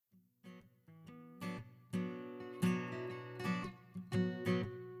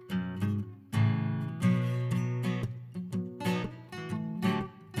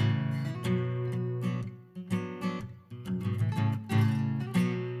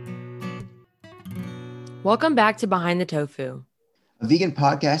Welcome back to Behind the Tofu, a vegan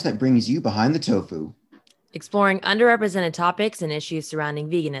podcast that brings you behind the tofu. exploring underrepresented topics and issues surrounding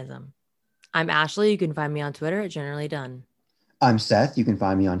veganism. I'm Ashley. You can find me on Twitter at Generally Done. I'm Seth. You can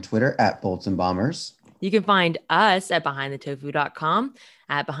find me on Twitter at Bolts and Bombers. You can find us at behindthetofu.com,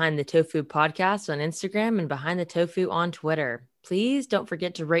 at Behind the Tofu Podcast on Instagram, and Behind the Tofu on Twitter. Please don't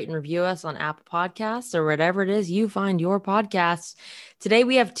forget to rate and review us on Apple Podcasts or whatever it is you find your podcasts. Today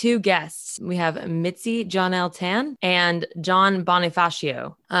we have two guests. We have Mitzi Jonelle Tan and John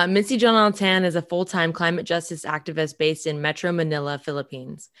Bonifacio. Mitzi Jonelle Tan is a full-time climate justice activist based in Metro Manila,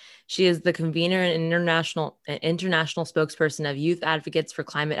 Philippines. She is the convener and international spokesperson of Youth Advocates for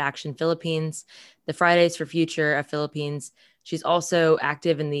Climate Action Philippines, the Fridays for Future of Philippines. She's also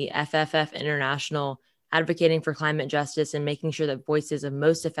active in the FFF International, advocating for climate justice and making sure that voices of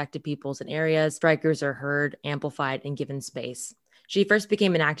most affected peoples and areas, strikers, are heard, amplified, and given space. She first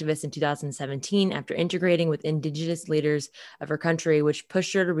became an activist in 2017 after integrating with indigenous leaders of her country, which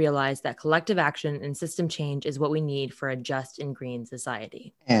pushed her to realize that collective action and system change is what we need for a just and green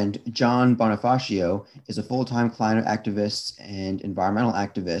society. And John Bonifacio is a full-time climate activist and environmental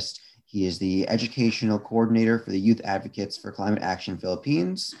activist. He is the educational coordinator for the Youth Advocates for Climate Action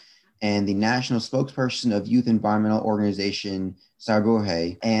Philippines and the national spokesperson of youth environmental organization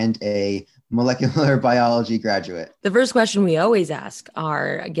Sargohe, and a molecular biology graduate. The first question we always ask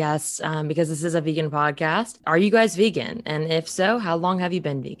our guests, because this is a vegan podcast, are you guys vegan? And if so, how long have you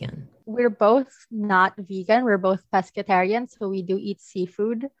been vegan? We're both not vegan. We're both pescatarians, so we do eat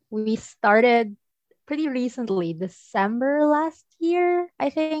seafood. We started pretty recently, December last year,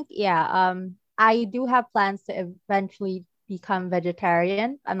 I think. Yeah. I do have plans to eventually become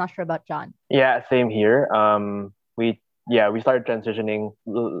vegetarian. I'm not sure about John. Yeah, same here. We started transitioning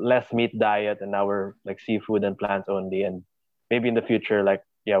less meat diet, and now we're like seafood and plants only. And maybe in the future,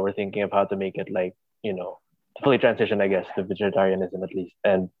 we're thinking of how to make it fully transition, I guess, to vegetarianism at least,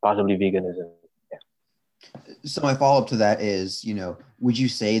 and possibly veganism. So my follow-up to that is, would you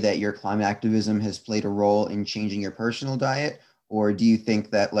say that your climate activism has played a role in changing your personal diet? Or do you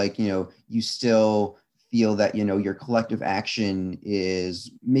think that you still feel that, your collective action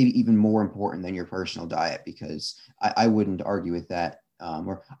is maybe even more important than your personal diet? Because I wouldn't argue with that,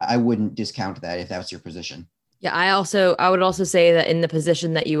 or I wouldn't discount that if that's your position. Yeah, I would also say that in the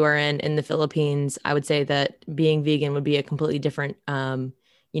position that you are in the Philippines, I would say that being vegan would be a completely different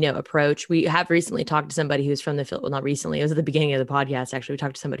approach. We have recently talked to somebody who's from not recently, it was at the beginning of the podcast, actually. We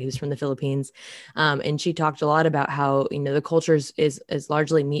talked to somebody who's from the Philippines, and she talked a lot about how, the culture is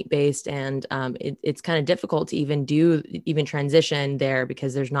largely meat-based, and it's kind of difficult to even transition there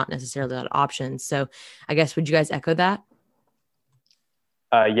because there's not necessarily a lot of options. So I guess, would you guys echo that?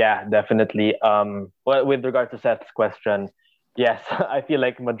 Yeah, definitely. Well, with regards to Seth's question, yes, I feel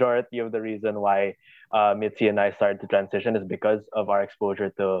like majority of the reason why Mitzi and I started to transition is because of our exposure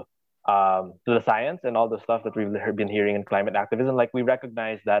to the science and all the stuff that we've been hearing in climate activism. Like, we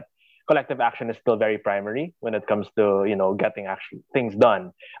recognize that collective action is still very primary when it comes to getting things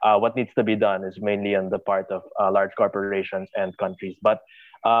done. What needs to be done is mainly on the part of large corporations and countries, but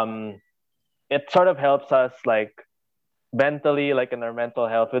it sort of helps us mentally, in our mental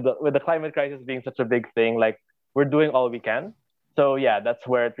health, with the climate crisis being such a big thing. We're doing all we can. So yeah, that's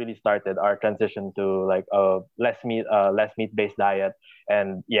where it really started, our transition to a less meat-based diet,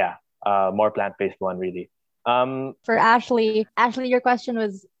 and more plant-based one, really. For Ashley, your question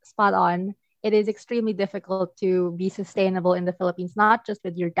was spot on. It is extremely difficult to be sustainable in the Philippines, not just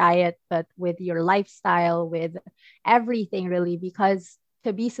with your diet, but with your lifestyle, with everything really, because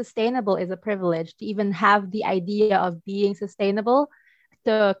to be sustainable is a privilege. To even have the idea of being sustainable,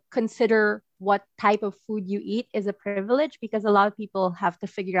 to consider what type of food you eat is a privilege, because a lot of people have to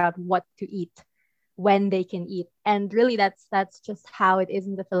figure out what to eat when they can eat. And really, that's just how it is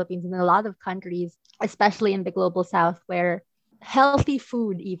in the Philippines and in a lot of countries, especially in the global south, where healthy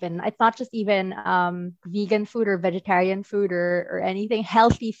food, even, it's not just even vegan food or vegetarian food or anything,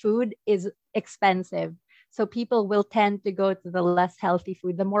 healthy food is expensive. So people will tend to go to the less healthy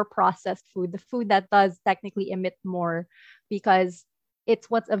food, the more processed food, the food that does technically emit more, because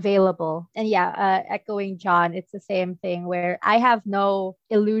it's what's available. And echoing John, it's the same thing where I have no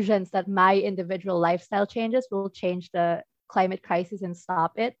illusions that my individual lifestyle changes will change the climate crisis and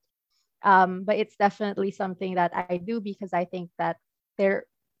stop it. But it's definitely something that I do, because I think that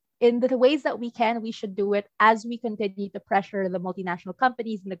in the ways that we can, we should do it as we continue to pressure the multinational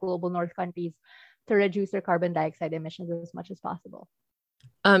companies in the global north countries to reduce their carbon dioxide emissions as much as possible.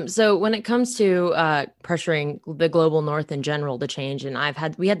 So when it comes to pressuring the global north in general to change,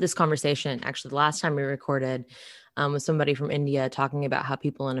 and we had this conversation actually the last time we recorded, with somebody from India talking about how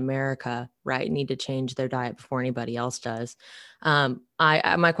people in America, right, need to change their diet before anybody else does.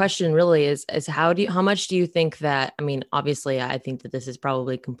 My question really is how much do you think that, I mean, obviously I think that this is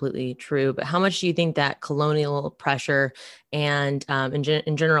probably completely true, but how much do you think that colonial pressure and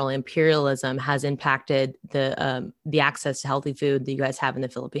in general imperialism has impacted the access to healthy food that you guys have in the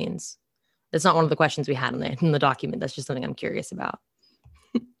Philippines? That's not one of the questions we had in the document. That's just something I'm curious about.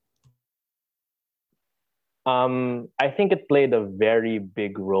 I think it played a very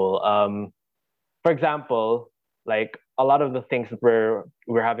big role. For example, like a lot of the things that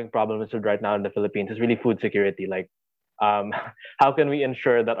we're having problems with right now in the Philippines is really food security. Like, um, how can we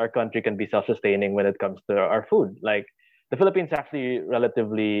ensure that our country can be self-sustaining when it comes to our food? Like, the Philippines is actually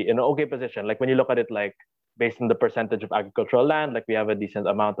relatively in an okay position. Like when you look at it, like based on the percentage of agricultural land, like we have a decent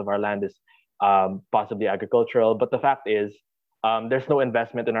amount of our land is possibly agricultural. But the fact is, there's no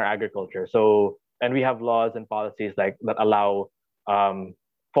investment in our agriculture. So, and we have laws and policies like that allow um,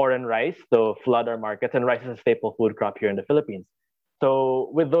 foreign rice to flood our markets, and rice is a staple food crop here in the Philippines. So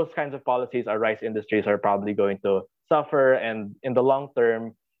with those kinds of policies, our rice industries are probably going to suffer, and in the long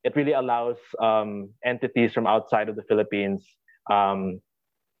term, it really allows entities from outside of the Philippines um,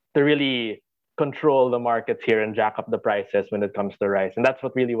 to really control the markets here and jack up the prices when it comes to rice. And that's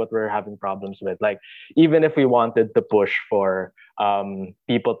what we're having problems with. Like even if we wanted to push for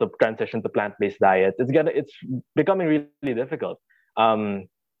people to transition to plant-based diets, it's becoming really difficult. Um,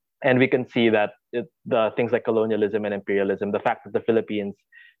 and we can see that the things like colonialism and imperialism, the fact that the Philippines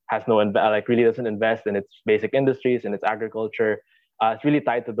has like really doesn't invest in its basic industries and its agriculture, it's really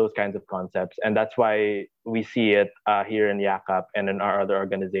tied to those kinds of concepts, and that's why we see it here in YAKAP and in our other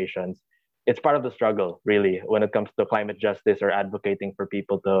organizations. It's part of the struggle, really, when it comes to climate justice or advocating for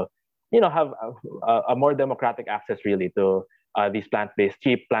people to, have a more democratic access, really, to these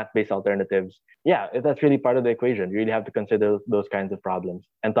cheap plant-based alternatives. Yeah, that's really part of the equation. You really have to consider those kinds of problems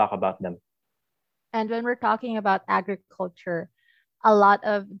and talk about them. And when we're talking about agriculture, a lot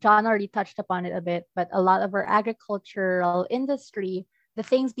of John already touched upon it a bit, but a lot of our agricultural industry, the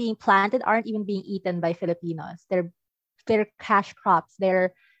things being planted aren't even being eaten by Filipinos. They're cash crops.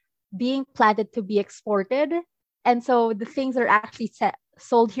 They're being planted to be exported. And so the things that are actually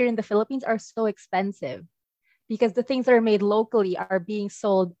sold here in the Philippines are so expensive because the things that are made locally are being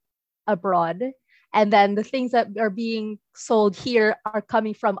sold abroad. And then the things that are being sold here are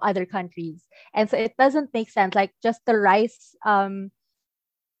coming from other countries. And so it doesn't make sense. Like just the rice, like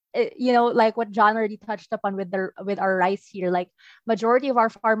what John already touched upon with our rice here, like majority of our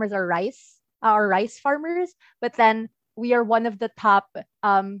farmers are rice farmers, but then we are one of the top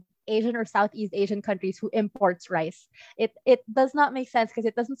Asian or Southeast Asian countries who imports rice. It does not make sense because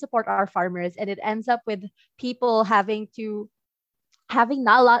it doesn't support our farmers, and it ends up with people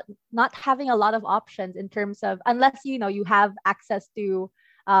not having a lot of options in terms of, unless you have access to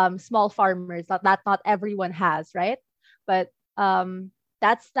small farmers that not everyone has, right? But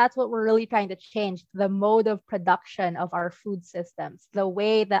that's what we're really trying to change, the mode of production of our food systems. The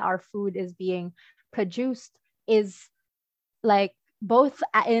way that our food is being produced is like both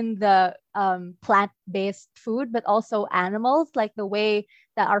in the plant-based food, but also animals. Like the way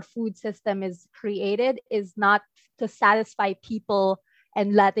that our food system is created is not to satisfy people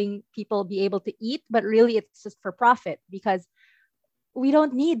and letting people be able to eat, but really it's just for profit, because we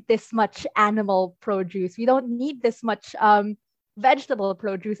don't need this much animal produce. We don't need this much vegetable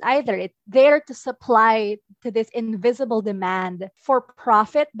produce either. It's there to supply to this invisible demand for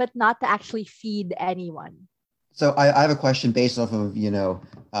profit, but not to actually feed anyone. So I have a question based off of,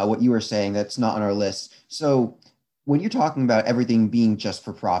 what you were saying that's not on our list. So when you're talking about everything being just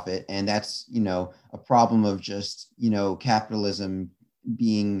for profit, and that's, a problem of just, capitalism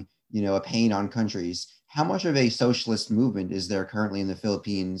being, a pain on countries, how much of a socialist movement is there currently in the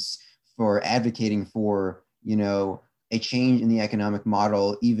Philippines for advocating for, a change in the economic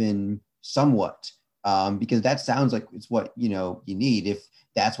model, even somewhat? Because that sounds like it's what, you need if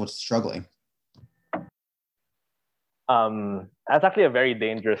that's what's struggling. That's actually a very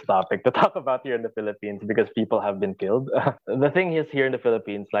dangerous topic to talk about here in the Philippines because people have been killed. The thing is here in the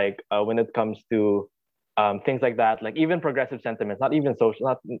Philippines, like when it comes to things like that, like even progressive sentiments, not even social,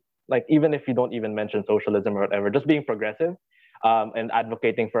 not like even if you don't even mention socialism or whatever, just being progressive and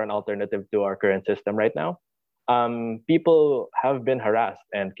advocating for an alternative to our current system right now. People have been harassed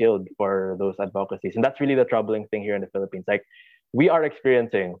and killed for those advocacies, and that's really the troubling thing here in the Philippines. Like we are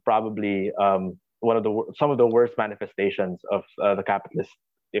experiencing probably some of the worst manifestations of the capitalist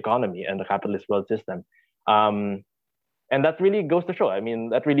economy and the capitalist world system, and that really goes to show. I mean,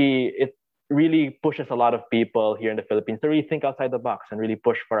 that really really pushes a lot of people here in the Philippines to really think outside the box and really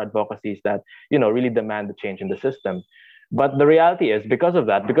push for advocacies that, really demand the change in the system. But the reality is, because of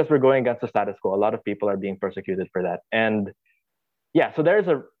that, because we're going against the status quo, a lot of people are being persecuted for that. And yeah, so there's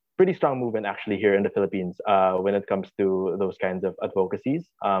a pretty strong movement actually here in the Philippines when it comes to those kinds of advocacies.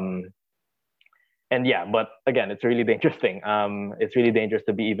 And yeah, but again, it's a really dangerous thing. It's really dangerous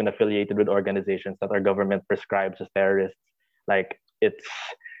to be even affiliated with organizations that our government prescribes as terrorists. Like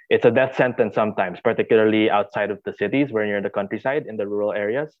it's a death sentence sometimes, particularly outside of the cities, where you're in the countryside, in the rural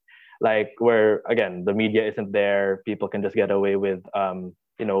areas, like where again the media isn't there. People can just get away with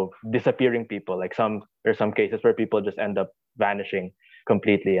disappearing people. Like there's some cases where people just end up vanishing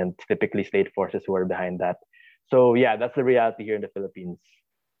completely, and it's typically state forces who are behind that. So yeah, that's the reality here in the Philippines.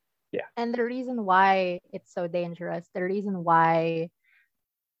 Yeah. And the reason why it's so dangerous, the reason why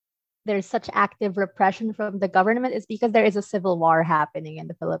there's such active repression from the government is because there is a civil war happening in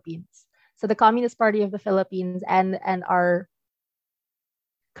the Philippines. So the Communist Party of the Philippines and our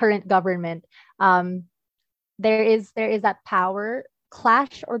current government, there is that power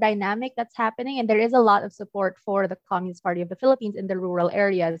clash or dynamic that's happening, and there is a lot of support for the Communist Party of the Philippines in the rural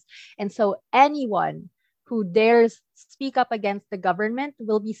areas. And so anyone who dares speak up against the government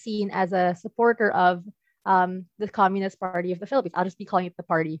will be seen as a supporter of the Communist Party of the Philippines. I'll just be calling it the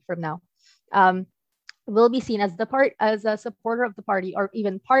party from now. Will be seen as as a supporter of the party, or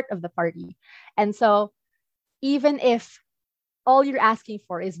even part of the party. And so even if all you're asking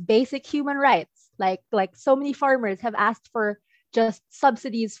for is basic human rights, like so many farmers have asked for just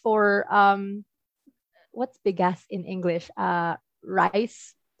subsidies for what's bigas in English?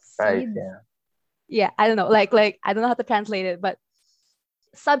 Rice seeds. Right, yeah. Yeah, I don't know. Like I don't know how to translate it, but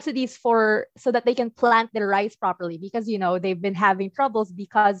subsidies so that they can plant their rice properly, because they've been having troubles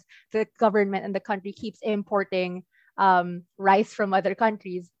because the government and the country keeps importing rice from other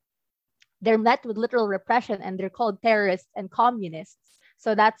countries. They're met with literal repression, and they're called terrorists and communists.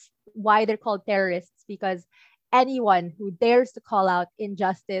 So that's why they're called terrorists, because anyone who dares to call out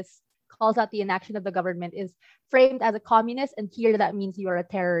injustice, calls out the inaction of the government, is framed as a communist, and here that means you are a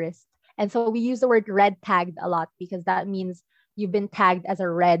terrorist. And so we use the word red tagged a lot, because that means you've been tagged as a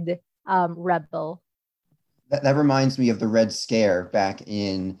red rebel. That reminds me of the Red Scare back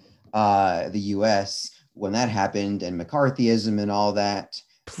in the US when that happened, and McCarthyism and all that.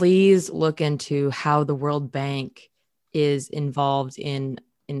 Please look into how the World Bank is involved in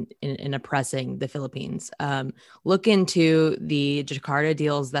oppressing the Philippines. Look into the Jakarta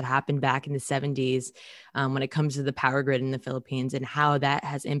deals that happened back in the 70s when it comes to the power grid in the Philippines, and how that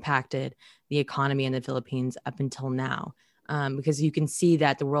has impacted the economy in the Philippines up until now. Because you can see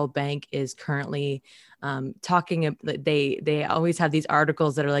that the World Bank is currently talking. They always have these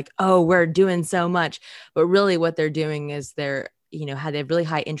articles that are like, oh, we're doing so much. But really what they're doing is they have really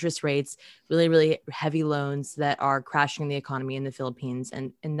high interest rates, really, really heavy loans that are crashing the economy in the Philippines.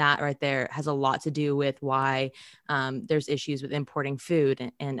 And that right there has a lot to do with why there's issues with importing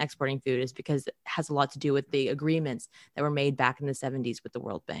food and exporting food, is because it has a lot to do with the agreements that were made back in the 70s with the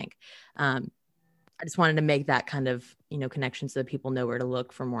World Bank. I just wanted to make that kind of, connection so that people know where to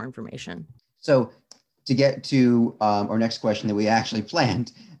look for more information. So to get to our next question that we actually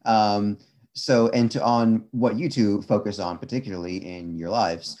planned, on what you two focus on, particularly in your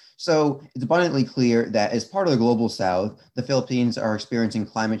lives. So it's abundantly clear that as part of the global South, the Philippines are experiencing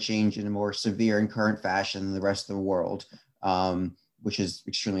climate change in a more severe and current fashion than the rest of the world, which is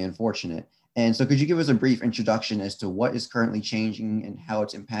extremely unfortunate. And so could you give us a brief introduction as to what is currently changing and how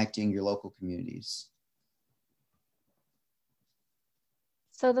it's impacting your local communities?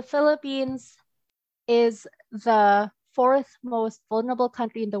 So the Philippines is the fourth most vulnerable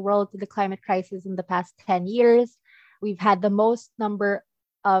country in the world to the climate crisis in the past 10 years. We've had the most number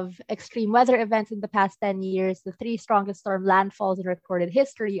of extreme weather events in the past 10 years. The 3 strongest storm landfalls in recorded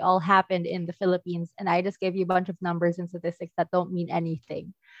history all happened in the Philippines. And I just gave you a bunch of numbers and statistics that don't mean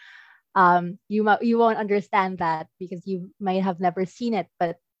anything. You won't understand that because you might have never seen it,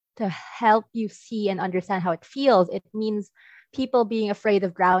 but to help you see and understand how it feels, it means people being afraid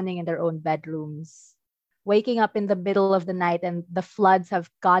of drowning in their own bedrooms, waking up in the middle of the night and the floods have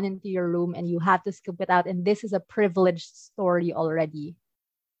gone into your room and you have to scoop it out. And this is a privileged story already.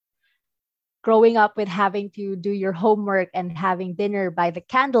 Growing up with having to do your homework and having dinner by the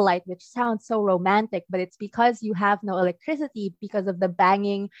candlelight, which sounds so romantic, but it's because you have no electricity because of the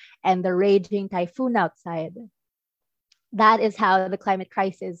banging and the raging typhoon outside. That is how the climate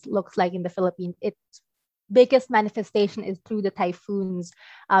crisis looks like in the Philippines. Its biggest manifestation is through the typhoons,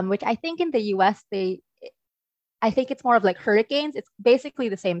 which I think in the US, I think it's more of like hurricanes. It's basically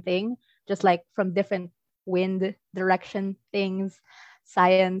the same thing, just like from different wind direction things.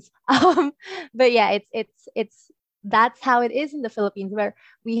 science. But yeah, it's that's how it is in the Philippines, where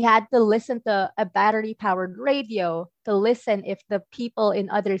we had to listen to a battery powered radio to listen if the people in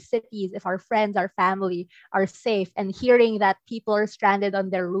other cities, if our friends, our family are safe, and hearing that people are stranded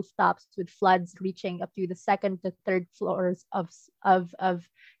on their rooftops with floods reaching up to the second to third floors of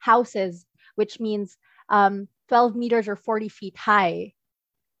houses, which means 12 meters or 40 feet high.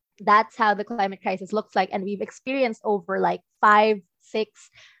 That's how the climate crisis looks like. And we've experienced over like 5, 6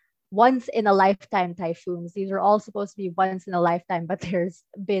 once in a lifetime typhoons. These are all supposed to be once in a lifetime, but there's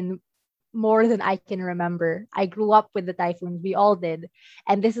been more than I can remember. I grew up with the typhoons. We all did.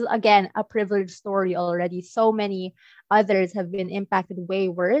 And this is, again, a privileged story already. So many others have been impacted way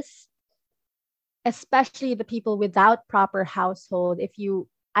worse, especially the people without proper household.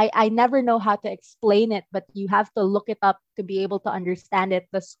 I never know how to explain it, but you have to look it up to be able to understand it.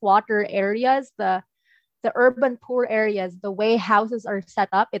 The squatter areas, the urban poor areas, the way houses are set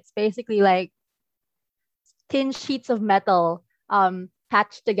up, it's basically like thin sheets of metal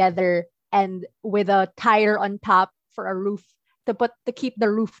patched together and with a tire on top for a roof to keep the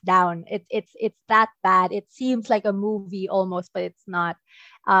roof down. It's that bad. It seems like a movie almost, but it's not.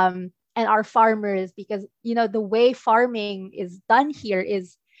 And our farmers, because the way farming is done here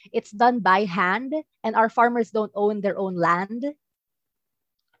is it's done by hand, and our farmers don't own their own land.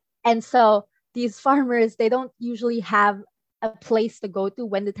 And so these farmers, they don't usually have a place to go to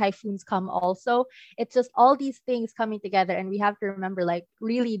when the typhoons come also. It's just all these things coming together. And we have to remember, like,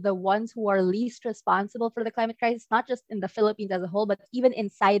 really the ones who are least responsible for the climate crisis, not just in the Philippines as a whole, but even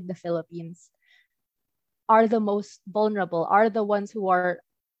inside the Philippines, are the most vulnerable, are the ones who are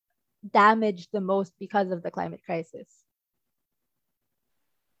damaged the most because of the climate crisis.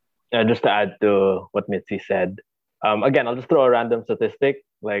 Just to add to what Mitzi said, again, I'll just throw a random statistic.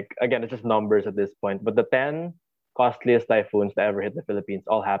 Like, again, it's just numbers at this point, but the 10 costliest typhoons to ever hit the Philippines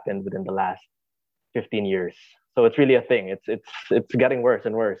all happened within the last 15 years. So it's really a thing. It's getting worse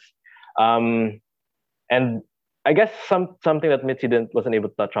and worse. And I guess something that Mitzi wasn't able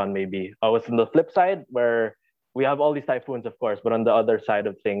to touch on maybe was on the flip side, where we have all these typhoons, of course, but on the other side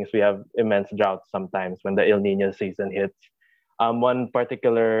of things, we have immense droughts sometimes when the El Nino season hits. One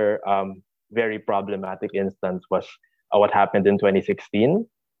particular very problematic instance was what happened in 2016.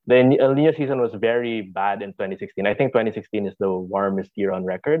 The El Nino season was very bad in 2016. I think 2016 is the warmest year on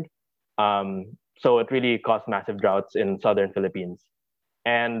record. So it really caused massive droughts in southern Philippines.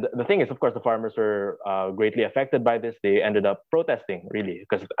 And the thing is, of course, the farmers were greatly affected by this. They ended up protesting, really,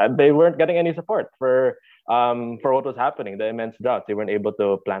 because they weren't getting any support for what was happening, the immense droughts. They weren't able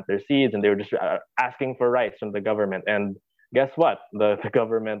to plant their seeds, and they were just asking for rights from the government. And guess what? The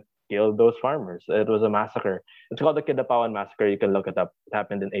government killed those farmers. It was a massacre. It's called the Kidapawan Massacre. You can look it up. It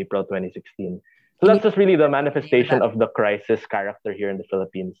happened in April 2016. So that's just really the manifestation of the crisis character here in the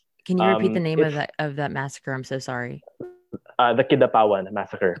Philippines. Can you repeat the name of that massacre? I'm so sorry. The Kidapawan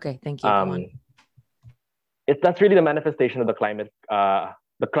Massacre. Okay, thank you. Come on. That's really the manifestation of the climate,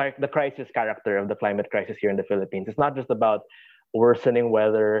 the crisis character of the climate crisis here in the Philippines. It's not just about worsening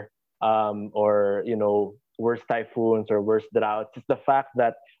weather, or worse typhoons or worse droughts. It's the fact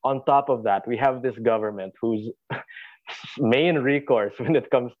that on top of that, we have this government whose main recourse when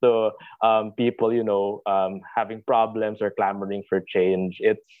it comes to people, having problems or clamoring for change,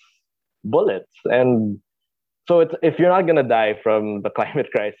 it's bullets. And so if you're not gonna die from the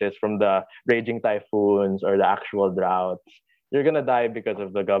climate crisis, from the raging typhoons or the actual droughts, you're gonna die because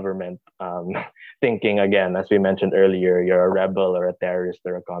of the government thinking, again, as we mentioned earlier, you're a rebel or a terrorist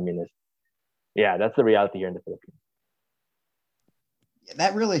or a communist. Yeah, that's the reality here in the Philippines.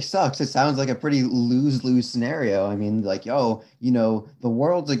 That really sucks. It sounds like a pretty lose-lose scenario. I mean, like, the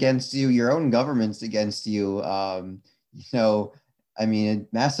world's against you, your own government's against you. I mean,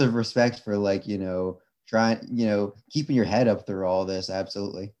 massive respect for trying, keeping your head up through all this.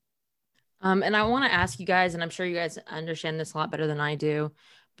 Absolutely. And I want to ask you guys, and I'm sure you guys understand this a lot better than I do,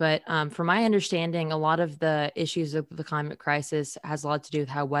 but from my understanding, a lot of the issues of the climate crisis has a lot to do with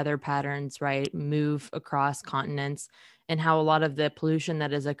how weather patterns, right, move across continents, and how a lot of the pollution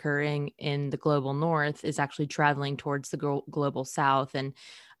that is occurring in the global north is actually traveling towards the global south. And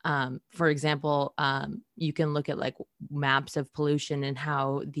for example, you can look at like maps of pollution and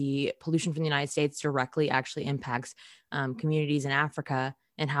how the pollution from the United States directly actually impacts communities in Africa,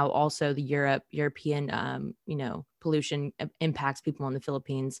 and how also the European, pollution impacts people in the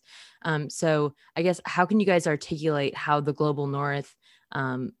Philippines. So I guess, how can you guys articulate how the global north,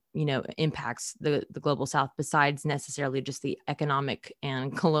 impacts the global south, besides necessarily just the economic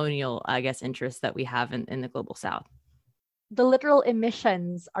and colonial, I guess, interests that we have in the global south? The literal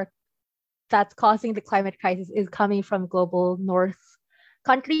emissions that's causing the climate crisis is coming from global north.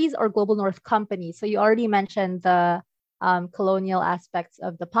 countries or global north companies. So you already mentioned the colonial aspects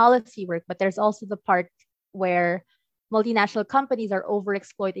of the policy work, but there's also the part where multinational companies are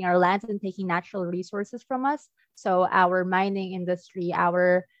overexploiting our lands and taking natural resources from us. So our mining industry,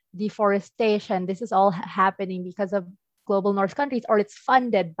 our deforestation, this is all happening because of global north countries, or it's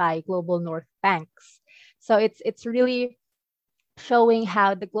funded by global north banks. So it's really showing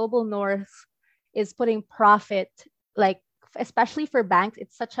how the global north is putting profit, like especially for banks,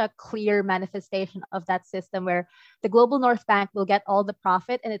 it's such a clear manifestation of that system where the global north bank will get all the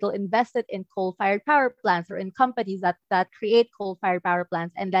profit and it'll invest it in coal-fired power plants or in companies that create coal-fired power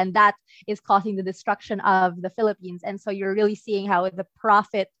plants, and then that is causing the destruction of the Philippines. And so you're really seeing how the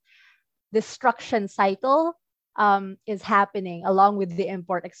profit destruction cycle is happening along with the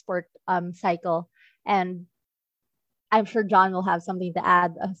import-export cycle. And I'm sure John will have something to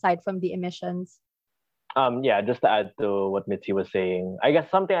add aside from the emissions. Yeah, just to add to what Mitzi was saying, I guess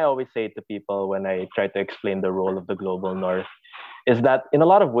something I always say to people when I try to explain the role of the global north is that in a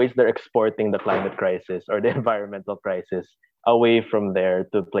lot of ways they're exporting the climate crisis or the environmental crisis away from there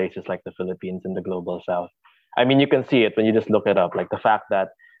to places like the Philippines and the global south. I mean, you can see it when you just look it up, like the fact that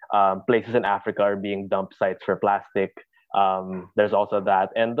places in Africa are being dump sites for plastic. There's also that,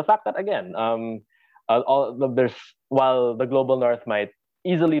 and the fact that again, there's while the global north might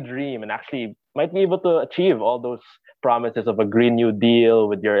easily dream and actually might be able to achieve all those promises of a Green New Deal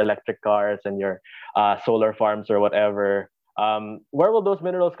with your electric cars and your solar farms or whatever. Where will those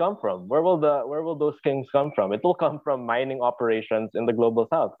minerals come from? Where will those things come from? It will come from mining operations in the global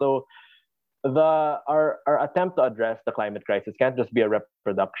south. So our attempt to address the climate crisis can't just be a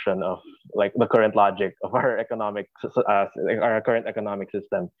reproduction of like the current logic of our current economic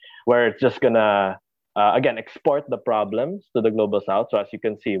system, where it's just gonna again export the problems to the global south. So as you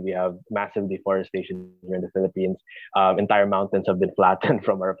can see, we have massive deforestation here in the Philippines. Entire mountains have been flattened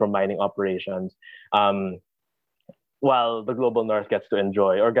from mining operations. While the global north gets to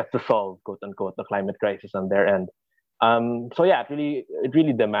enjoy or gets to solve, quote unquote, the climate crisis on their end. So yeah, it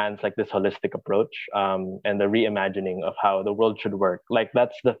really demands like this holistic approach and the reimagining of how the world should work. Like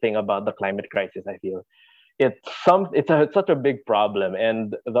that's the thing about the climate crisis. I feel it's such a big problem,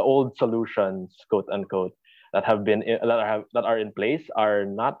 and the old solutions, quote unquote, that are in place are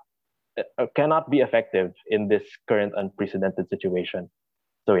not cannot be effective in this current unprecedented situation.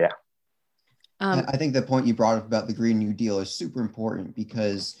 So yeah. I think the point you brought up about the Green New Deal is super important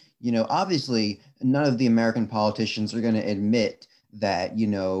because, obviously none of the American politicians are going to admit that,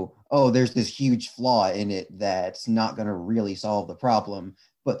 oh, there's this huge flaw in it that's not going to really solve the problem.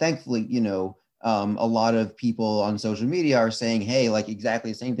 But thankfully, a lot of people on social media are saying, hey, like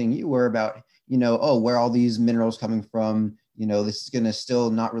exactly the same thing you were about, oh, where are all these minerals coming from? This is going to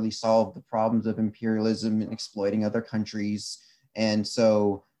still not really solve the problems of imperialism and exploiting other countries. And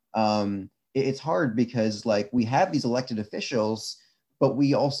so, it's hard because like we have these elected officials, but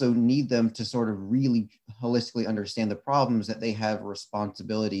we also need them to sort of really holistically understand the problems that they have a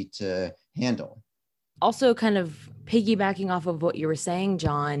responsibility to handle. Also, kind of piggybacking off of what you were saying,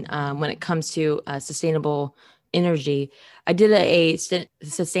 John, when it comes to sustainable energy, I did a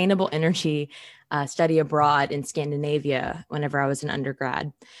sustainable energy study abroad in Scandinavia whenever I was an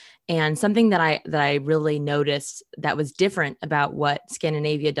undergrad. And something that I really noticed that was different about what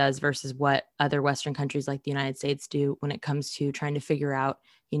Scandinavia does versus what other Western countries like the United States do when it comes to trying to figure out,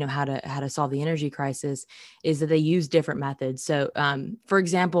 how to solve the energy crisis is that they use different methods. So, for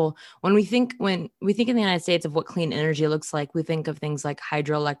example, when we think in the United States of what clean energy looks like, we think of things like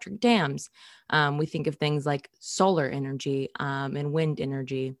hydroelectric dams. We think of things like solar energy and wind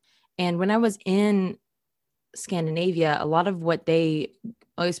energy. And when I was in Scandinavia, a lot of what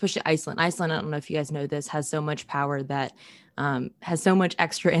especially Iceland, I don't know if you guys know this, has so much power that has so much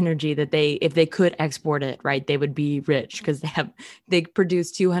extra energy that if they could export it, right, they would be rich because they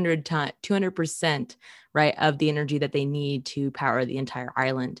produce 200%, right, of the energy that they need to power the entire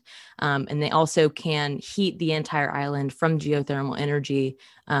island. And they also can heat the entire island from geothermal energy.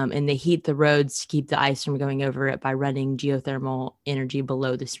 And they heat the roads to keep the ice from going over it by running geothermal energy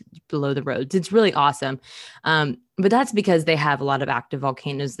below the roads. It's really awesome. But that's because they have a lot of active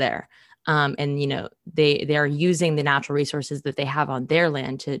volcanoes there. And they are using the natural resources that they have on their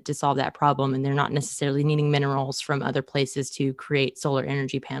land to solve that problem, and they're not necessarily needing minerals from other places to create solar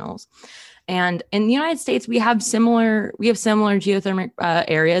energy panels. And in the United States, we have similar geothermal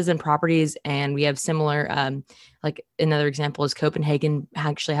areas and properties, and we have similar. Like another example is Copenhagen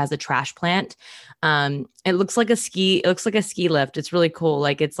actually has a trash plant. It looks like a ski lift. It's really cool.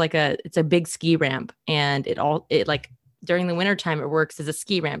 Like it's a big ski ramp, and it like during the wintertime, it works as a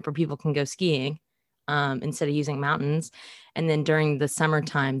ski ramp where people can go skiing. instead of using mountains. And then during the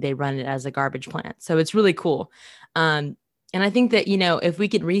summertime, they run it as a garbage plant. So it's really cool. And I think that, if we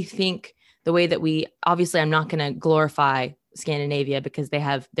could rethink the way that obviously I'm not going to glorify Scandinavia because they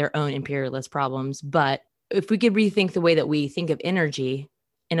have their own imperialist problems, but if we could rethink the way that we think of energy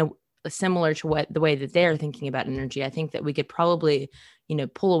in a similar to the way that they're thinking about energy, I think that we could probably,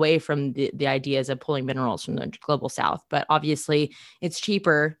 pull away from the ideas of pulling minerals from the global south. But obviously it's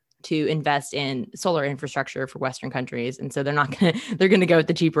cheaper to invest in solar infrastructure for Western countries. And so they're going to go with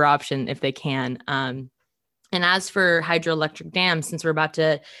the cheaper option if they can. And as for hydroelectric dams, since we're about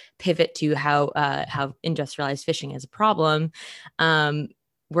to pivot to how industrialized fishing is a problem,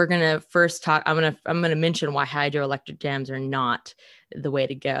 we're gonna first talk. I'm gonna mention why hydroelectric dams are not the way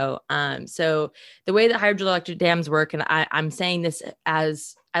to go. So the way that hydroelectric dams work, and I'm saying this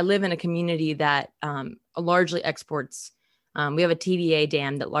as I live in a community that largely exports. We have a TVA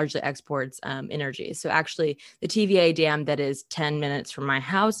dam that largely exports energy. So actually, the TVA dam that is 10 minutes from my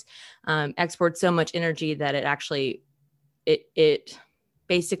house exports so much energy that it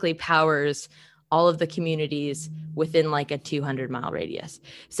basically powers all of the communities within like a 200-mile radius.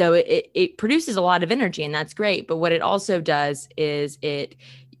 So it produces a lot of energy, and that's great. But what it also does is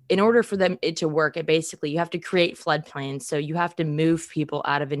in order for it to work, you have to create floodplains. So you have to move people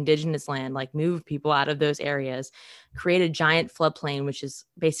out of indigenous land, like move people out of those areas, create a giant floodplain, which is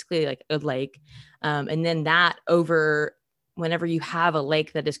basically like a lake. And then whenever you have a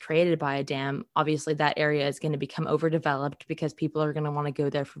lake that is created by a dam, obviously that area is going to become overdeveloped because people are going to want to go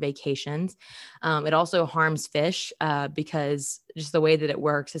there for vacations. It also harms fish because just the way that it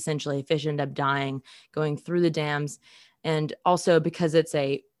works, essentially fish end up dying going through the dams. And also because it's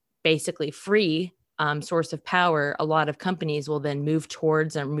a basically free source of power, a lot of companies will then move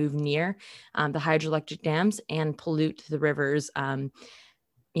towards or move near the hydroelectric dams and pollute the rivers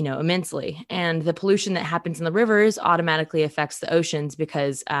immensely. And the pollution that happens in the rivers automatically affects the oceans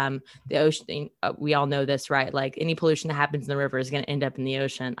because the ocean, we all know this, right? Like any pollution that happens in the river is going to end up in the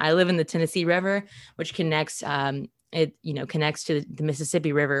ocean. I live in the Tennessee River, which connects connects to the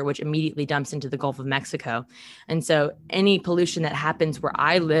Mississippi River, which immediately dumps into the Gulf of Mexico. And so any pollution that happens where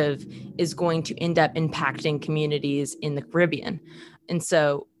I live is going to end up impacting communities in the Caribbean. And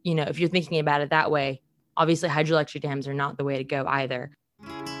so, if you're thinking about it that way, obviously hydroelectric dams are not the way to go either.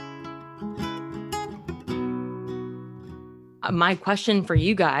 My question for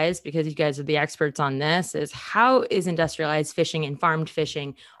you guys, because you guys are the experts on this, is how is industrialized fishing and farmed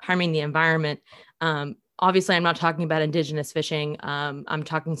fishing harming the environment? Obviously, I'm not talking about indigenous fishing. I'm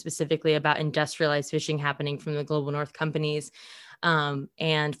talking specifically about industrialized fishing happening from the global north companies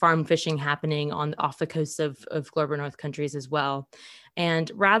and farm fishing happening off the coasts of global north countries as well.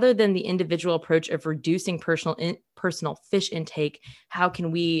 And rather than the individual approach of reducing personal fish intake, how can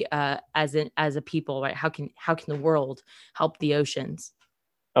we, as a people, right? How can the world help the oceans?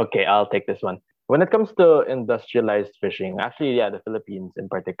 Okay, I'll take this one. When it comes to industrialized fishing, actually, yeah, the Philippines in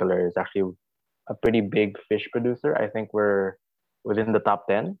particular is actually a pretty big fish producer. I think we're within the top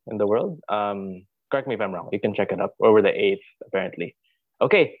 10 in the world. Correct me if I'm wrong. You can check it up. Or we're the 8th, apparently.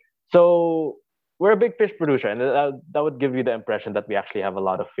 Okay, so we're a big fish producer, and that would give you the impression that we actually have a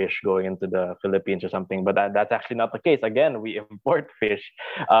lot of fish going into the Philippines or something, but that's actually not the case. Again, we import fish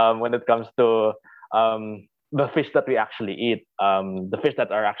when it comes to the fish that we actually eat, the fish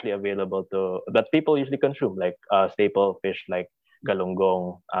that are actually available that people usually consume, like staple fish like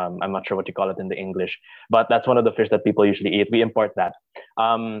galunggong. I'm not sure what you call it in the English, but that's one of the fish that people usually eat. We import that.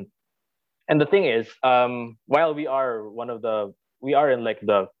 And the thing is, while we are in like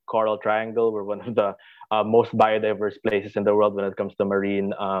the Coral Triangle, we're one of the most biodiverse places in the world when it comes to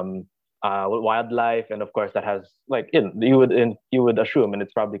marine wildlife, and of course that has you would assume, and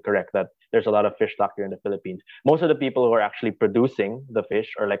it's probably correct, that there's a lot of fish stock here in the Philippines. Most of the people who are actually producing the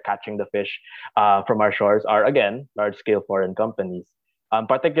fish or like catching the fish from our shores are, again, large scale foreign companies.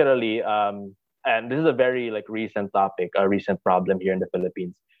 Particularly, and this is a very recent topic, a recent problem here in the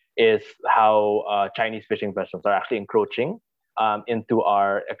Philippines, is how Chinese fishing vessels are actually encroaching into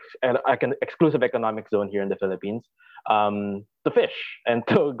our exclusive economic zone here in the Philippines to fish and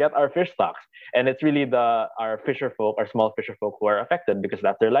to get our fish stocks. And it's really our small fisher folk who are affected because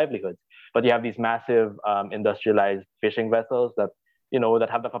that's their livelihoods. But you have these massive industrialized fishing vessels that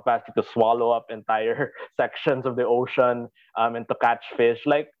have the capacity to swallow up entire sections of the ocean and to catch fish.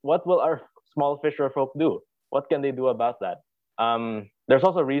 Like, what will our small fisher folk do? What can they do about that? There's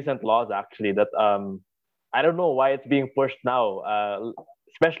also recent laws actually that I don't know why it's being pushed now,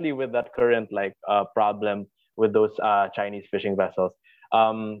 especially with that current problem with those Chinese fishing vessels.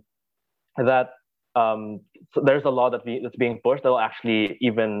 So there's a law that's being pushed that will actually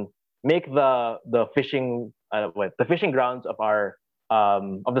even make the fishing the fishing grounds of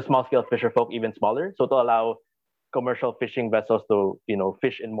the small scale fisher folk even smaller, so to allow commercial fishing vessels to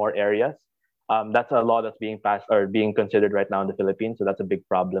fish in more areas. That's a law that's being passed or being considered right now in the Philippines. So that's a big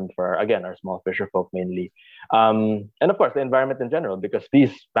problem for, again, our small fisher folk mainly. And of course, the environment in general, because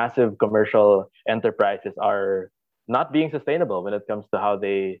these massive commercial enterprises are not being sustainable when it comes to how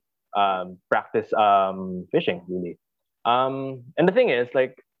they practice fishing, really. And the thing is,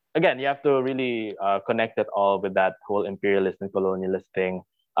 like, again, you have to really connect it all with that whole imperialist and colonialist thing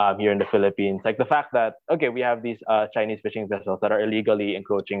here in the Philippines. Like the fact that, okay, we have these Chinese fishing vessels that are illegally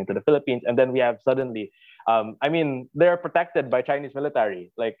encroaching into the Philippines, and then we have suddenly, I mean, they're protected by Chinese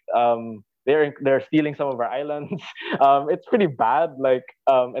military. Like they're stealing some of our islands. It's pretty bad. Like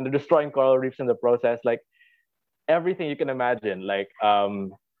and they're destroying coral reefs in the process. Like everything you can imagine. Like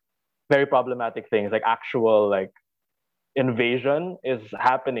very problematic things. Like actual like invasion is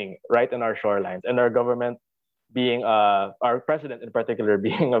happening right in our shorelines, and our government being our president in particular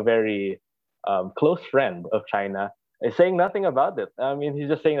being a very close friend of China is saying nothing about it. I mean, he's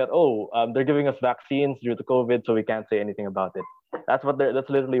just saying that they're giving us vaccines due to COVID, so we can't say anything about it. That's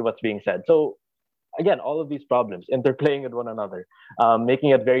literally what's being said. So again, all of these problems interplaying with one another, making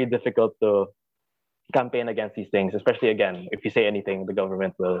it very difficult to campaign against these things. Especially again, if you say anything, the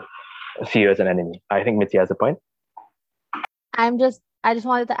government will see you as an enemy. I think Mitzi has a point. I just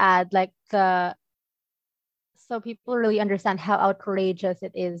wanted to add like so people really understand how outrageous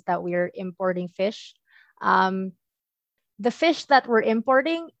it is that we're importing fish. The fish that we're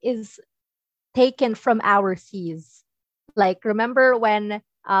importing is taken from our seas. Like remember when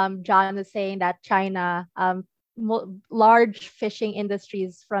John was saying that China, large fishing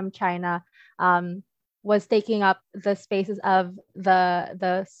industries from China was taking up the spaces of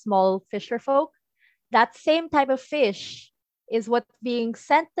the small fisher folk. That same type of fish is what's being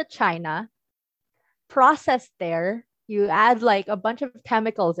sent to China, processed there. You add like a bunch of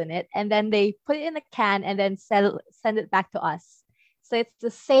chemicals in it, and then they put it in a can and then send it back to us. So it's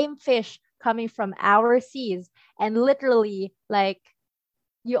the same fish coming from our seas, and literally like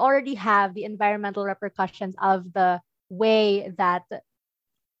you already have the environmental repercussions of the way that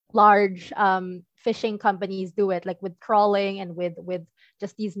large fishing companies do it, like with trawling and with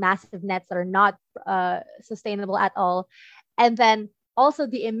just these massive nets that are not sustainable at all. And then also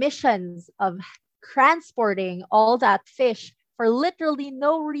the emissions of transporting all that fish for literally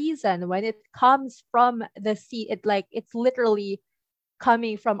no reason when it comes from the sea. It's literally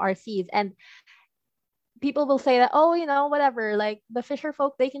coming from our seas. And people will say that, oh, whatever, like the fisher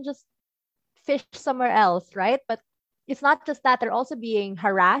folk, they can just fish somewhere else, right? But it's not just that. They're also being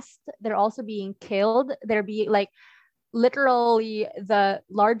harassed. They're also being killed. They're being like literally the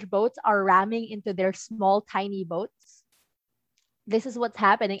large boats are ramming into their small, tiny boats. This is what's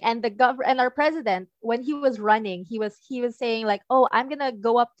happening. And and our president, when he was running, he was saying like, oh, I'm gonna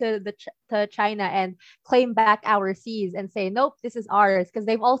go up to China and claim back our seas and say, nope, this is ours, because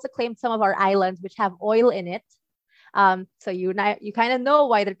they've also claimed some of our islands which have oil in it. So you kind of know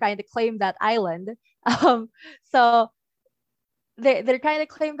why they're trying to claim that island. So they're trying to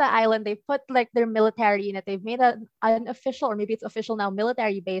claim the island. They put like their military in it. They've made an official, or maybe it's official now,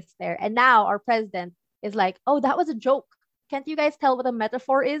 military base there. And now our president is like, oh, that was a joke. Can't you guys tell what a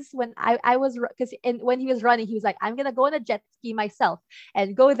metaphor is? When I was, because when he was running, he was like, I'm gonna go on a jet ski myself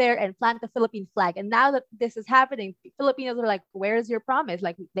and go there and plant the Philippine flag. And now that this is happening, Filipinos are like, where's your promise?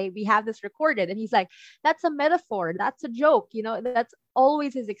 Like we have this recorded. And he's like, that's a metaphor. That's a joke. That's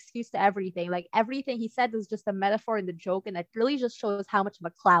always his excuse to everything. Like everything he said was just a metaphor and the joke, and it really just shows how much of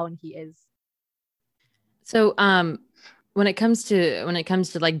a clown he is. So when it comes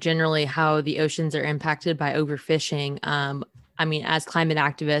to like generally how the oceans are impacted by overfishing, I mean, as climate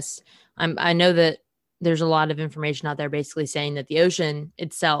activists, I know that there's a lot of information out there basically saying that the ocean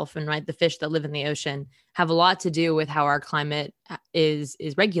itself and the fish that live in the ocean have a lot to do with how our climate is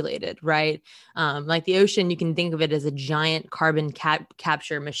regulated, right? Like the ocean, you can think of it as a giant carbon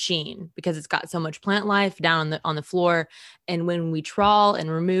capture machine because it's got so much plant life down on the floor. And when we trawl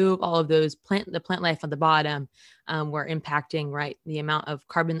and remove all of those the plant life on the bottom, we're impacting, right, the amount of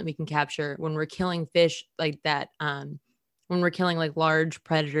carbon that we can capture. When we're killing fish like that, when we're killing like large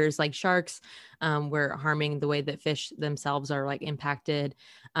predators like sharks, we're harming the way that fish themselves are like impacted.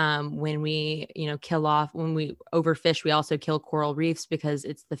 When we, when we overfish, we also kill coral reefs because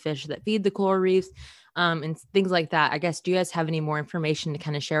it's the fish that feed the coral reefs, and things like that. I guess, do you guys have any more information to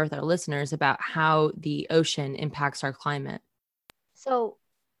kind of share with our listeners about how the ocean impacts our climate? So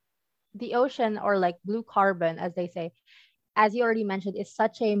the ocean, or like blue carbon, as they say, as you already mentioned, is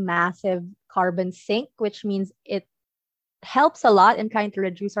such a massive carbon sink, which means it helps a lot in trying to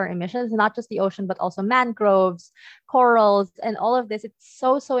reduce our emissions, not just the ocean, but also mangroves, corals, and all of this. It's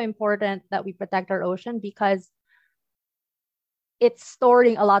so, so important that we protect our ocean because it's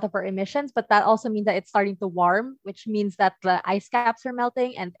storing a lot of our emissions, but that also means that it's starting to warm, which means that the ice caps are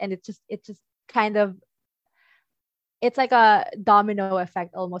melting, and it just kind of, it's like a domino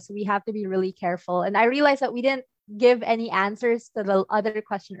effect almost. So we have to be really careful. And I realized that we didn't give any answers to the other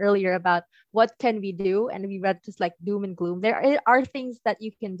question earlier about what can we do, and we read just like doom and gloom. There are things that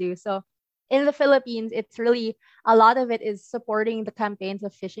you can do. So in the Philippines, it's really, a lot of it is supporting the campaigns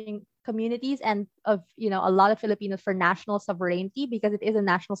of fishing communities and of, a lot of Filipinos for national sovereignty, because it is a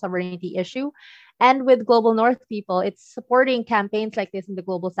national sovereignty issue. And with Global North people, it's supporting campaigns like this in the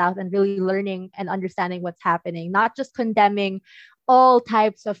Global South and really learning and understanding what's happening, not just condemning all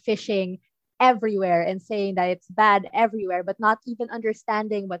types of fishing everywhere and saying that it's bad everywhere, but not even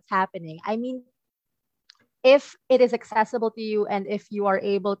understanding what's happening. I mean, if it is accessible to you and if you are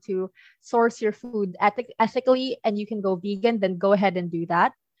able to source your food ethically and you can go vegan, then go ahead and do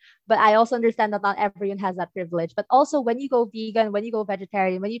that. But I also understand that not everyone has that privilege. But also, when you go vegan, when you go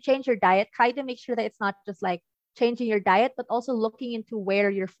vegetarian, when you change your diet, try to make sure that it's not just like changing your diet, but also looking into where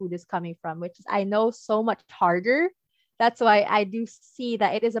your food is coming from, which is, I know, so much harder. That's why I do see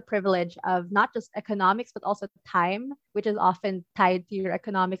that it is a privilege of not just economics, but also time, which is often tied to your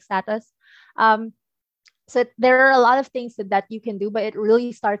economic status. So there are a lot of things that you can do, but it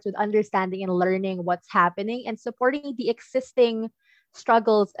really starts with understanding and learning what's happening and supporting the existing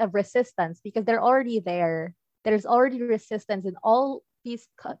struggles of resistance, because they're already there. There's already resistance in all these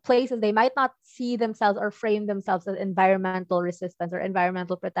places. They might not see themselves or frame themselves as environmental resistance or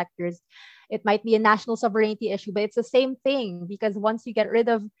environmental protectors. It might be a national sovereignty issue, but it's the same thing, because once you get rid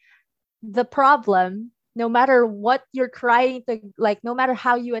of the problem, no matter what you're trying to, like, no matter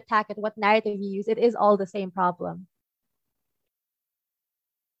how you attack it, what narrative you use, it is all the same problem.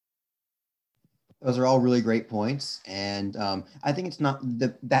 Those are all really great points. And I think it's not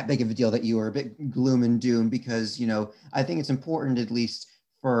that big of a deal that you are a bit gloom and doom, because, I think it's important, at least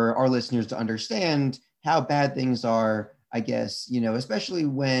for our listeners, to understand how bad things are, I guess, especially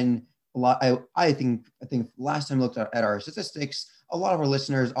when I think last time I looked at our statistics, a lot of our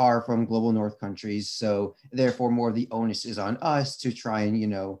listeners are from Global North countries. So therefore, more of the onus is on us to try and,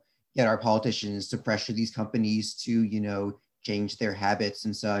 get our politicians to pressure these companies to, change their habits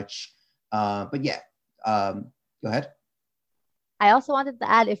and such. But yeah, go ahead. I also wanted to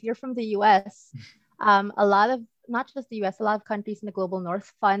add, if you're from the US, a lot of, not just the US, a lot of countries in the Global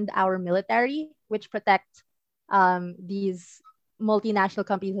North fund our military, which protect these multinational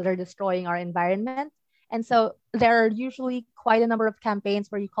companies that are destroying our environment. And so there are usually quite a number of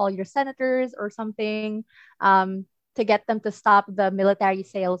campaigns where you call your senators or something to get them to stop the military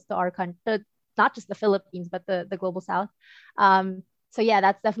sales to our country, not just the Philippines, but the Global South. So yeah,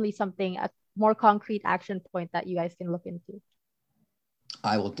 that's definitely something, a more concrete action point that you guys can look into.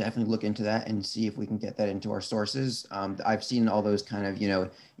 I will definitely look into that and see if we can get that into our sources. I've seen all those kind of,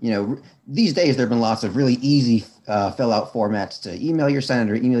 these days there have been lots of really easy fill out formats to email your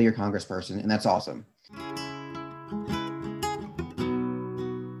senator, email your congressperson, and that's awesome.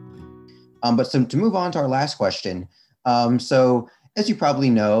 But to move on to our last question. So as you probably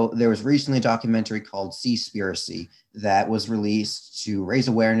know, there was recently a documentary called Seaspiracy that was released to raise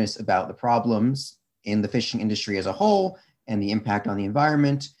awareness about the problems in the fishing industry as a whole and the impact on the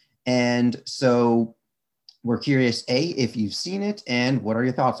environment. And so we're curious, if you've seen it, and what are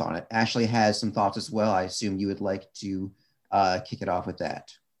your thoughts on it? Ashley has some thoughts as well. I assume you would like to kick it off with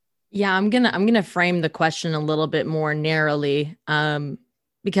that. Yeah, I'm gonna frame the question a little bit more narrowly,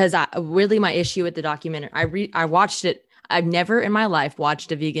 because really my issue with the documentary, I watched it. I've never in my life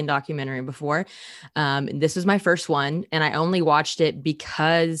watched a vegan documentary before. This was my first one, and I only watched it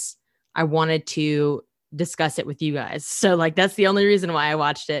because I wanted to discuss it with you guys. So like, that's the only reason why I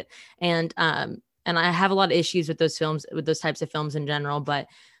watched it. And I have a lot of issues with those films, with those types of films in general. But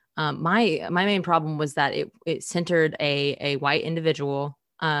my main problem was that it centered a white individual.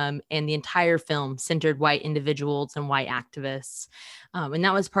 And the entire film centered white individuals and white activists. And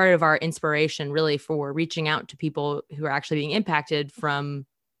that was part of our inspiration really for reaching out to people who are actually being impacted from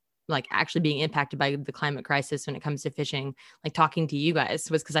by the climate crisis when it comes to fishing. Like, talking to you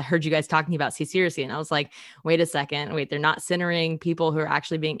guys was because I heard you guys talking about Seaspiracy, and I was like, wait a second, they're not centering people who are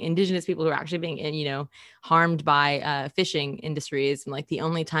actually being indigenous people who are actually being, harmed by fishing industries. And like, the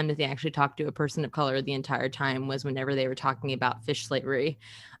only time that they actually talked to a person of color the entire time was whenever they were talking about fishing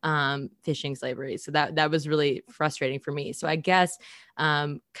slavery. So that was really frustrating for me. So I guess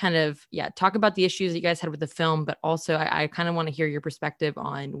talk about the issues that you guys had with the film, but also I kind of want to hear your perspective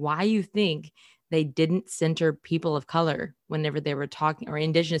on why you think they didn't center people of color whenever they were talking, or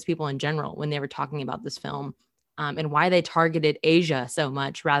indigenous people in general, when they were talking about this film, and why they targeted Asia so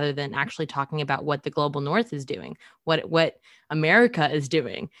much rather than actually talking about what the global north is doing, what America is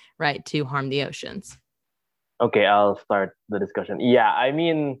doing, right, to harm the oceans. Okay, I'll start the discussion. Yeah, I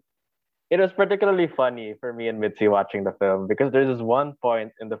mean, it was particularly funny for me and Mitzi watching the film because there's this one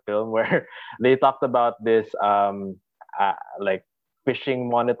point in the film where they talked about this like fishing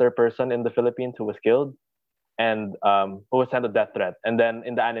monitor person in the Philippines who was killed and who was sent a death threat. And then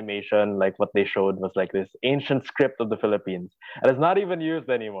in the animation, like what they showed was like this ancient script of the Philippines, and it's not even used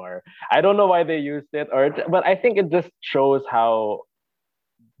anymore. I don't know why they used it, but I think it just shows how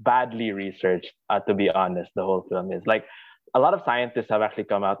badly researched, to be honest, the whole film is. Like, a lot of scientists have actually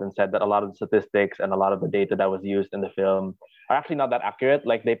come out and said that a lot of the statistics and a lot of the data that was used in the film are actually not that accurate.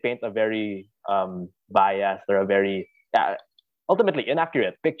 Like, they paint a very biased or a very ultimately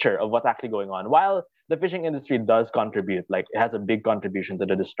inaccurate picture of what's actually going on. While the fishing industry does contribute, like it has a big contribution to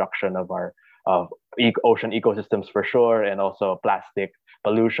the destruction of our ocean ecosystems for sure, and also plastic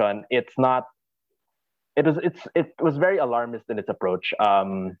pollution. It's not. It was very alarmist in its approach.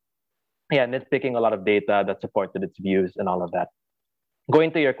 Yeah, nitpicking a lot of data that supported its views and all of that.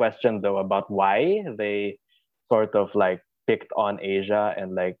 Going to your question though about why they sort of like picked on Asia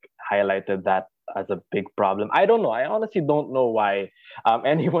and like highlighted that as a big problem, I don't know. I honestly don't know why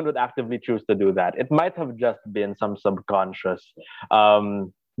anyone would actively choose to do that. It might have just been some subconscious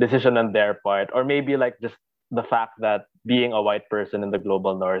decision on their part, or maybe like just the fact that being a white person in the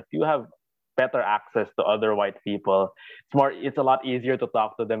global north, you have better access to other white people. It's a lot easier to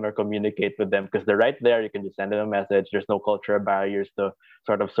talk to them or communicate with them because they're right there. You can just send them a message. There's no cultural barriers to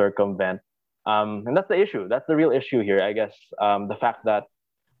sort of circumvent. And that's the issue. That's the real issue here, I guess. The fact that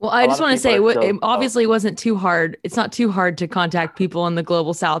I just want to say it obviously wasn't too hard. It's not too hard to contact people in the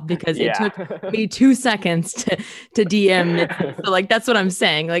global south because it took me 2 seconds to DM Mitzi. So like, that's what I'm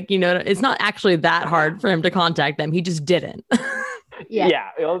saying. Like, it's not actually that hard for him to contact them. He just didn't. Yeah.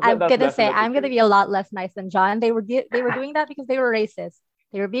 I'm gonna be a lot less nice than John. They were doing that because they were racist.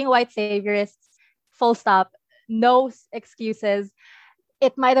 They were being white saviorists. Full stop. No excuses.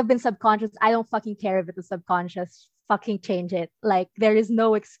 It might have been subconscious. I don't fucking care if it was subconscious. Fucking change it. Like, there is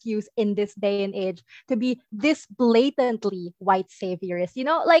no excuse in this day and age to be this blatantly white saviorist.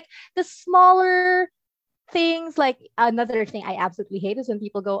 Like the smaller things. Like, another thing I absolutely hate is when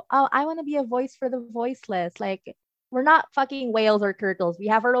people go, "Oh, I want to be a voice for the voiceless." Like, we're not fucking whales or turtles. We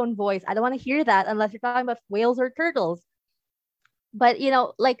have our own voice. I don't want to hear that unless you're talking about whales or turtles. But,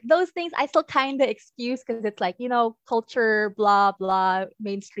 like those things, I still kind of excuse because it's like, culture, blah, blah,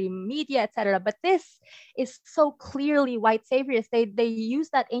 mainstream media, etc. But this is so clearly white saviors. They use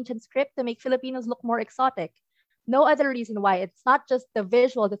that ancient script to make Filipinos look more exotic. No other reason why. It's not just the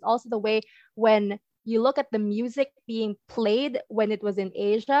visuals. It's also the way when you look at the music being played when it was in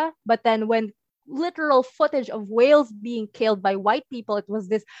Asia, but then when literal footage of whales being killed by white people, it was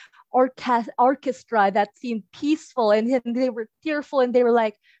this orchestra that seemed peaceful, and they were tearful, and they were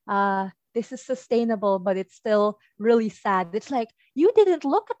like, this is sustainable, but it's still really sad. It's like, you didn't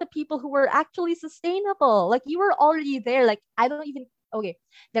look at the people who were actually sustainable. Like, you were already there. Like, okay,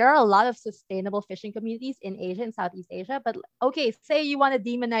 there are a lot of sustainable fishing communities in Asia and Southeast Asia, but okay, say you want to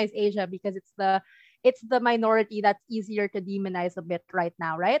demonize Asia because it's the minority that's easier to demonize a bit right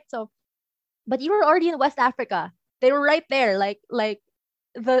now, right? So, but you were already in West Africa. They were right there. Like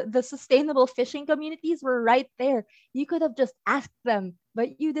the sustainable fishing communities were right there. You could have just asked them,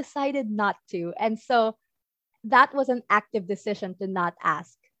 but you decided not to. And so that was an active decision to not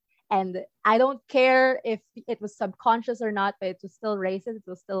ask. And I don't care if it was subconscious or not, but it was still racist. It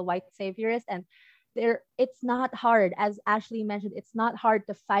was still white saviorist. And it's not hard. As Ashley mentioned, it's not hard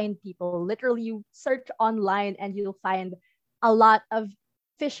to find people. Literally, you search online and you'll find a lot of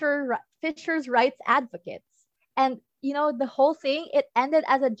fishers' rights advocates. And the whole thing, it ended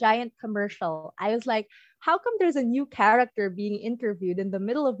as a giant commercial. I was like, how come there's a new character being interviewed in the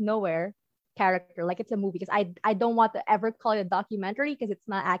middle of nowhere? Character, like it's a movie, because I don't want to ever call it a documentary because it's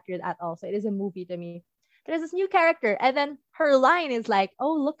not accurate at all. So it is a movie to me. There's this new character, and then her line is like,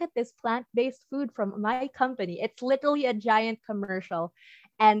 "Oh, look at this plant-based food from my company." It's literally a giant commercial.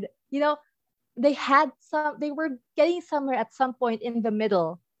 And they were getting somewhere at some point in the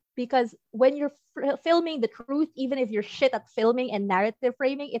middle, because when you're filming the truth, even if you're shit at filming and narrative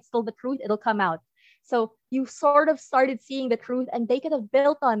framing, it's still the truth. It'll come out. So you sort of started seeing the truth, and they could have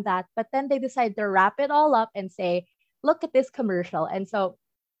built on that, but then they decided to wrap it all up and say, look at this commercial. And so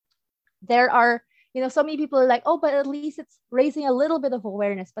there are, so many people are like, oh, but at least it's raising a little bit of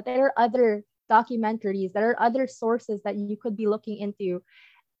awareness. But there are other documentaries, there are other sources that you could be looking into.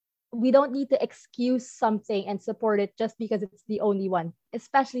 we don't need to excuse something and support it just because it's the only one,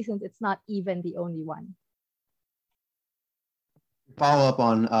 especially since it's not even the only one. Follow up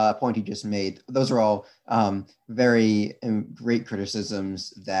on a point you just made. Those are all very great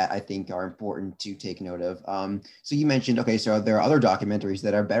criticisms that I think are important to take note of. So you mentioned, okay, so there are other documentaries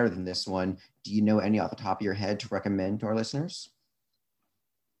that are better than this one. Do you know any off the top of your head to recommend to our listeners?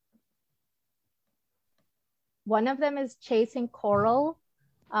 One of them is Chasing Coral.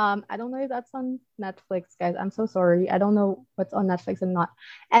 I don't know if that's on Netflix, guys. I'm so sorry. I don't know what's on Netflix and not.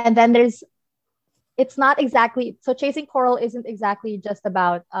 And then it's not exactly, so Chasing Coral isn't exactly just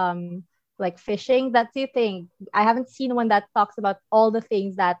about like fishing. That's the thing. I haven't seen one that talks about all the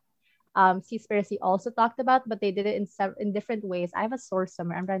things that Seaspiracy also talked about, but they did it in different ways. I have a source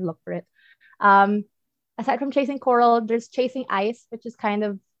somewhere. I'm trying to look for it. Aside from Chasing Coral, there's Chasing Ice, which is kind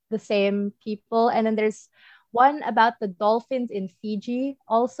of the same people. And then there's one about the dolphins in Fiji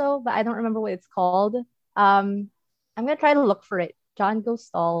also, but I don't remember what it's called. I'm gonna try to look for it. John, go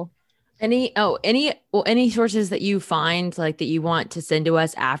stall. Any sources that you find like that you want to send to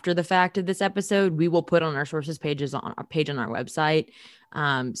us after the fact of this episode, we will put on our sources pages on our page on our website.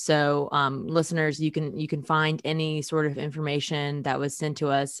 So listeners, you can find any sort of information that was sent to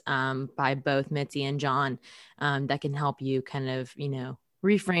us by both Mitzi and John that can help you kind of,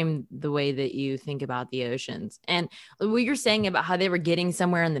 reframe the way that you think about the oceans. And what you're saying about how they were getting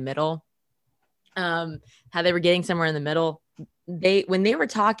somewhere in the middle, when they were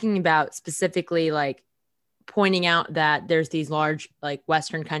talking about specifically like pointing out that there's these large like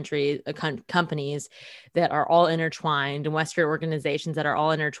Western countries, companies that are all intertwined, and Western organizations that are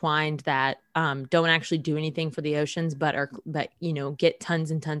all intertwined that don't actually do anything for the oceans, but get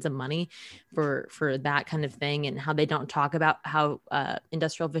tons and tons of money for that kind of thing, and how they don't talk about how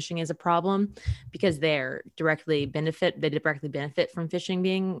industrial fishing is a problem because they directly benefit from fishing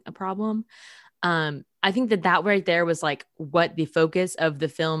being a problem. I think that right there was like what the focus of the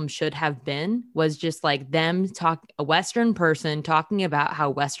film should have been, was just like a Western person talking about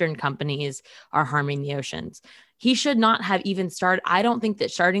how Western companies are harming the oceans. He should not have even started. I don't think that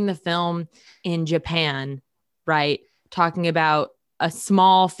starting the film in Japan, right, talking about a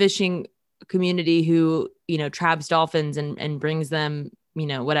small fishing community who, traps dolphins and brings them,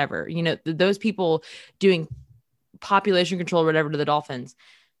 whatever, those people doing population control or whatever to the dolphins.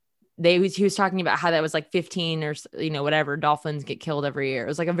 He was talking about how that was like 15 or, whatever dolphins get killed every year. It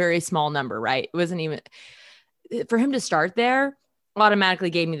was like a very small number, right? It wasn't even, for him to start there automatically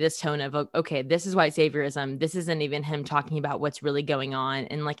gave me this tone of, okay, this is white saviorism. This isn't even him talking about what's really going on.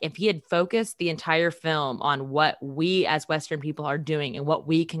 And like, if he had focused the entire film on what we as Western people are doing and what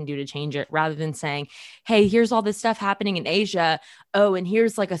we can do to change it, rather than saying, hey, here's all this stuff happening in Asia. Oh, and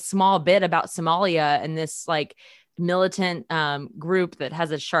here's like a small bit about Somalia and this like militant group that has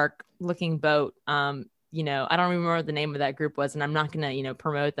a shark looking boat. I don't remember what the name of that group was, and I'm not gonna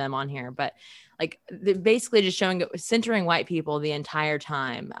promote them on here, but like basically just centering white people the entire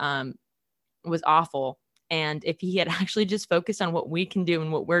time was awful. And if he had actually just focused on what we can do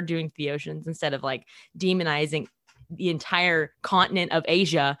and what we're doing to the oceans, instead of like demonizing the entire continent of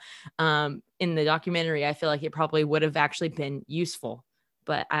Asia in the documentary, I feel like it probably would have actually been useful.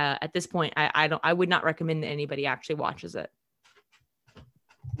 But at this point, I would not recommend that anybody actually watches it.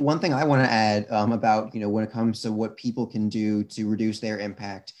 One thing I want to add about, when it comes to what people can do to reduce their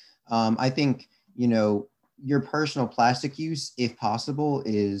impact, I think, your personal plastic use, if possible,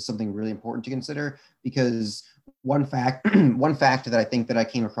 is something really important to consider, because one fact that I think that I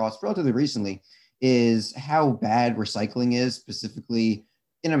came across relatively recently is how bad recycling is, specifically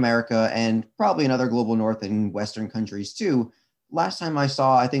in America and probably in other global North and Western countries too. Last time I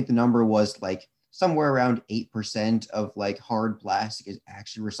saw, I think the number was like somewhere around 8% of like hard plastic is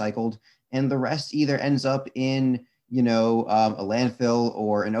actually recycled, and the rest either ends up in a landfill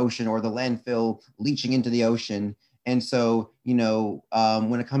or an ocean, or the landfill leaching into the ocean. And so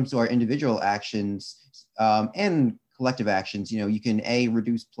when it comes to our individual actions and collective actions, you can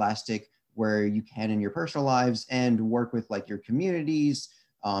reduce plastic where you can in your personal lives, and work with like your communities,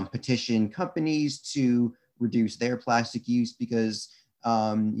 petition companies to reduce their plastic use, because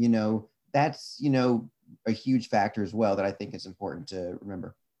that's a huge factor as well that I think is important to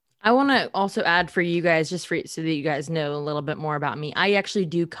remember. I want to also add for you guys, so that you guys know a little bit more about me. I actually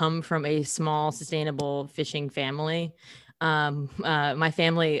do come from a small sustainable fishing family. My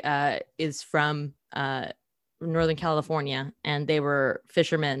family is from Northern California, and they were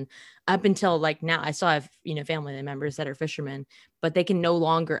fishermen up until like now. I still have family members that are fishermen, but they can no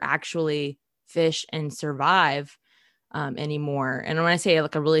longer actually fish and survive anymore. And when I say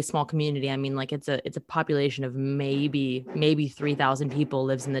like a really small community, I mean like it's a population of maybe 3,000 people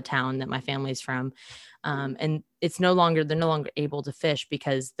lives in the town that my family's from. And they're no longer able to fish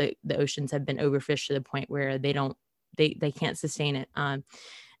because the oceans have been overfished to the point where they can't sustain it.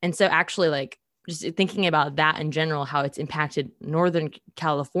 And so actually, like, just thinking about that in general, how it's impacted Northern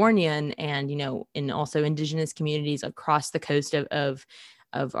California and also indigenous communities across the coast of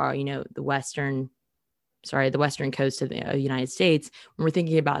our, the western coast of the United States. When we're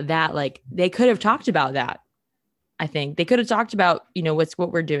thinking about that, like they could have talked about that. I think they could have talked about,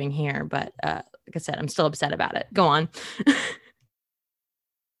 what we're doing here. But like I said, I'm still upset about it. Go on.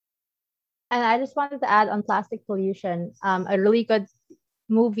 And I just wanted to add on plastic pollution, a really good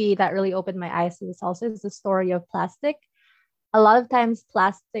movie that really opened my eyes to this also is The Story of Plastic. A lot of times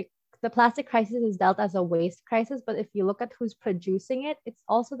the plastic crisis is dealt as a waste crisis, but if you look at who's producing it, it's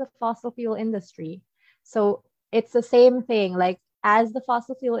also the fossil fuel industry. So it's the same thing, like as the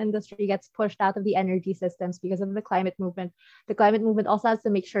fossil fuel industry gets pushed out of the energy systems because of the climate movement also has to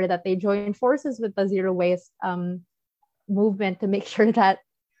make sure that they join forces with the zero waste movement to make sure that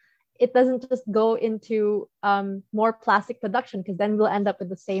it doesn't just go into more plastic production, because then we'll end up with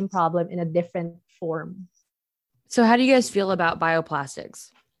the same problem in a different form. So how do you guys feel about bioplastics?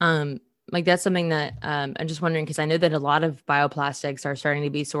 Like that's something that I'm just wondering, because I know that a lot of bioplastics are starting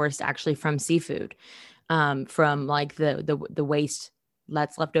to be sourced actually from seafood, from like the waste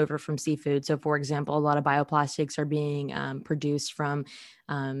that's left over from seafood. So for example, a lot of bioplastics are being produced from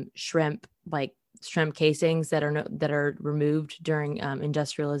shrimp casings that are removed during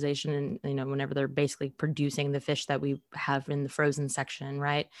industrialization, and whenever they're basically producing the fish that we have in the frozen section,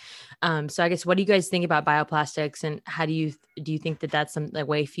 right? So I guess, what do you guys think about bioplastics, and how do you think that that's some like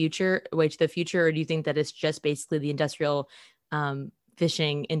way to the future, or do you think that it's just basically the industrial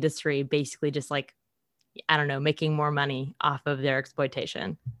fishing industry basically just like, I don't know, making more money off of their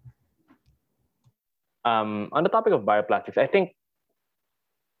exploitation? On the topic of bioplastics, I think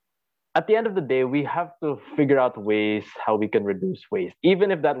at the end of the day, we have to figure out ways how we can reduce waste, even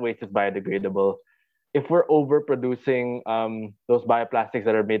if that waste is biodegradable. If we're overproducing those bioplastics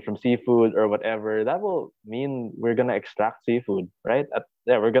that are made from seafood or whatever, that will mean we're gonna extract seafood, right?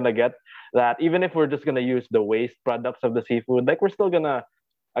 We're gonna get that. Even if we're just gonna use the waste products of the seafood, like we're still gonna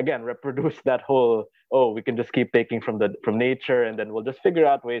again reproduce that whole, we can just keep taking from nature, and then we'll just figure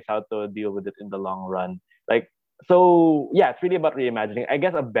out ways how to deal with it in the long run. So yeah, it's really about reimagining, I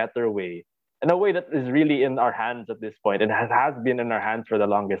guess, a better way, and a way that is really in our hands at this point, and has been in our hands for the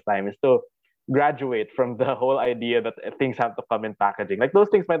longest time, is to graduate from the whole idea that things have to come in packaging. Like those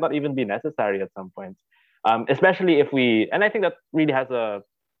things might not even be necessary at some points, especially if and I think that really has a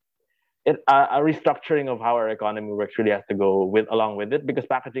restructuring of how our economy works really has to go along with it, because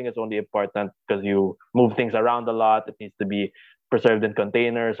packaging is only important because you move things around a lot. It needs to be preserved in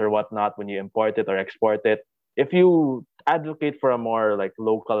containers or whatnot when you import it or export it. If you advocate for a more like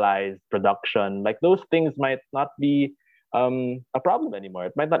localized production, like those things might not be a problem anymore.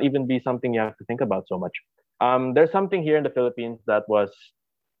 It might not even be something you have to think about so much. There's something here in the Philippines that's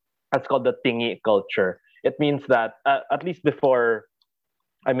called the tingi culture. It means that at least before,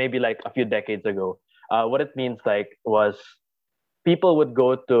 maybe like a few decades ago, what it means was people would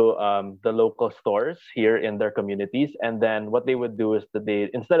go to the local stores here in their communities, and then what they would do is that they,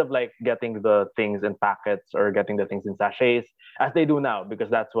 instead of like getting the things in packets or getting the things in sachets, as they do now,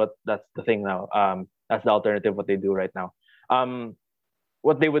 because that's the thing now, that's the alternative, what they do right now.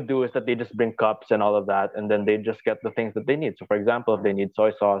 What they would do is that they just bring cups and all of that, and then they just get the things that they need. So for example, if they need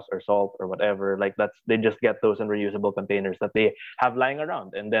soy sauce or salt or whatever, they just get those in reusable containers that they have lying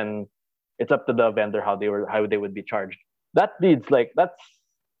around, and then it's up to the vendor how they would be charged. That's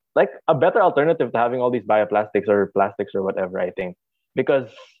like a better alternative to having all these bioplastics or plastics or whatever, I think. Because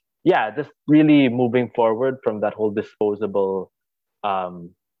yeah, just really moving forward from that whole disposable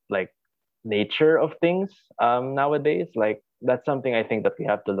nature of things nowadays, that's something I think that we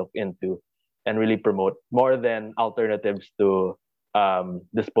have to look into and really promote more than alternatives to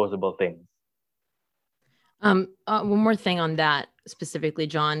disposable things. One more thing on that specifically,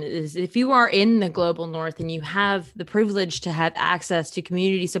 John, is if you are in the global north and you have the privilege to have access to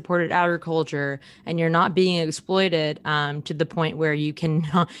community supported agriculture, and you're not being exploited to the point where you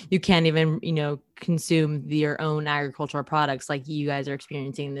can't even consume your own agricultural products like you guys are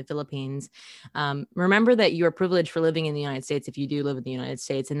experiencing in the Philippines, remember that you are privileged for living in the United States, if you do live in the United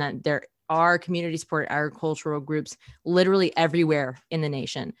States, and that there are community supported agricultural groups literally everywhere in the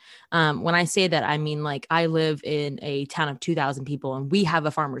nation. When I say that, I mean, like, I live in a town of 2,000 people and we have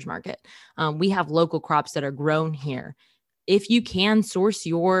a farmer's market. We have local crops that are grown here. If you can source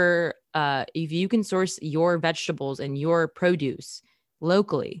your if you can source your vegetables and your produce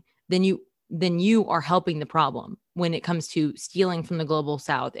locally, then you are helping the problem when it comes to stealing from the global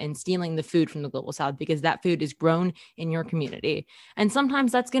south and stealing the food from the global south, because that food is grown in your community. And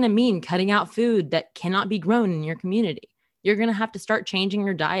sometimes that's going to mean cutting out food that cannot be grown in your community. You're going to have to start changing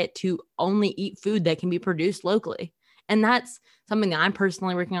your diet to only eat food that can be produced locally. And that's something that I'm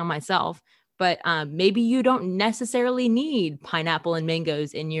personally working on myself. But maybe you don't necessarily need pineapple and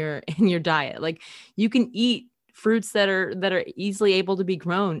mangoes in your diet. Like, you can eat fruits that are easily able to be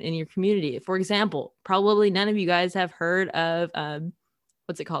grown in your community. For example, probably none of you guys have heard of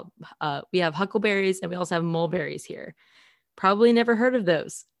what's it called? We have huckleberries and we also have mulberries here. Probably never heard of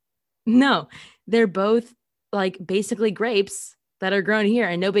those. No, they're both like basically grapes that are grown here,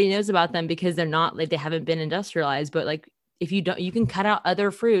 and nobody knows about them because they're not, like, they haven't been industrialized. But like, if you don't, you can cut out other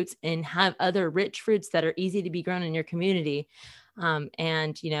fruits and have other rich fruits that are easy to be grown in your community.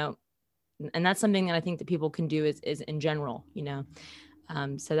 And that's something that I think that people can do is in general,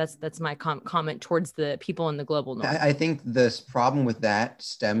 so that's my comment towards the people in the global north. I think this problem with that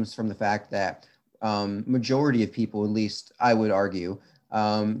stems from the fact that majority of people, at least I would argue,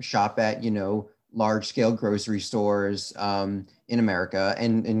 shop at, large scale grocery stores in America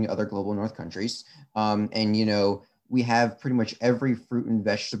and in other global north countries. And we have pretty much every fruit and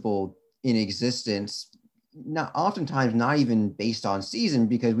vegetable in existence, oftentimes not even based on season,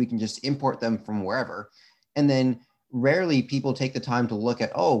 because we can just import them from wherever. And then rarely people take the time to look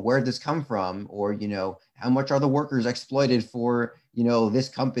at, where did this come from? Or, how much are the workers exploited for, this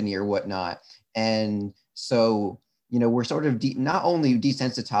company or whatnot? And so, we're sort of not only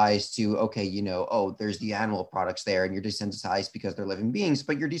desensitized to, there's the animal products there, and you're desensitized because they're living beings,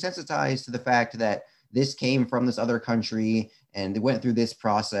 but you're desensitized to the fact that this came from this other country and they went through this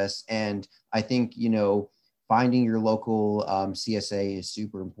process. And I think, finding your local CSA is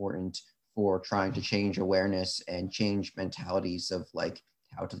super important for trying to change awareness and change mentalities of like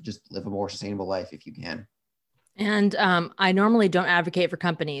how to just live a more sustainable life if you can. And I normally don't advocate for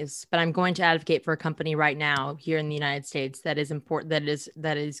companies, but I'm going to advocate for a company right now here in the United States that is important,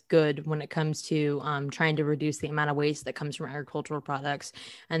 that is good when it comes to trying to reduce the amount of waste that comes from agricultural products.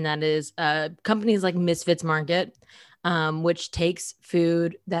 And that is companies like Misfits Market, which takes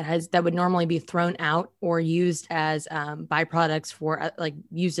food that would normally be thrown out or used as byproducts for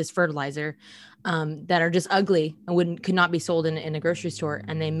used as fertilizer, that are just ugly and could not be sold in a grocery store,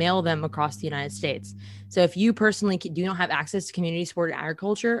 and they mail them across the United States. So if you personally do not have access to community supported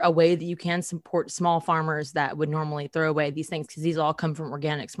agriculture, a way that you can support small farmers that would normally throw away these things, because these all come from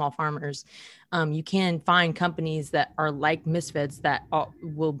organic small farmers, you can find companies that are like Misfits that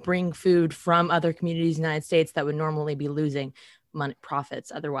will bring food from other communities in the United States that would normally be losing profits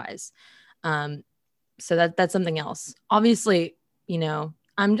otherwise. So that's something else. Obviously,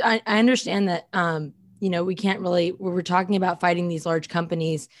 I understand that, we can't really, when we're talking about fighting these large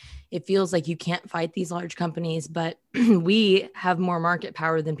companies, it feels like you can't fight these large companies, but we have more market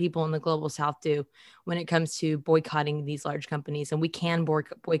power than people in the global south do when it comes to boycotting these large companies. And we can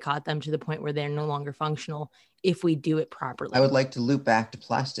boycott them to the point where they're no longer functional if we do it properly. I would like to loop back to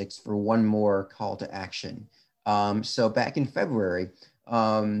plastics for one more call to action. So back in February,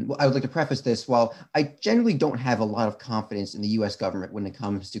 I would like to preface this. While I generally don't have a lot of confidence in the US government when it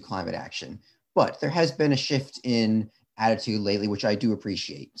comes to climate action, but there has been a shift in attitude lately, which I do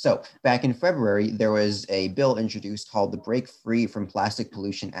appreciate. So back in February, there was a bill introduced called the Break Free from Plastic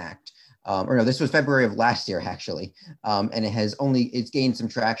Pollution Act. This was February of last year, actually. And it's gained some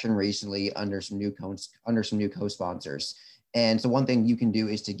traction recently under some new co-sponsors. And so one thing you can do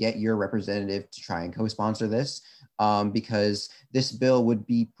is to get your representative to try and co-sponsor this, because this bill would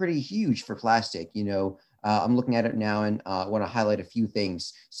be pretty huge for plastic. I'm looking at it now and want to highlight a few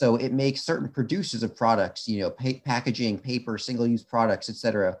things. So it makes certain producers of products, packaging, paper, single-use products,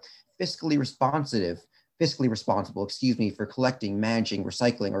 etc., fiscally responsible, for collecting, managing,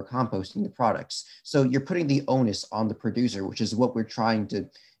 recycling, or composting the products. So you're putting the onus on the producer, which is what we're trying to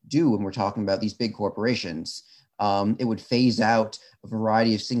do when we're talking about these big corporations. It would phase out a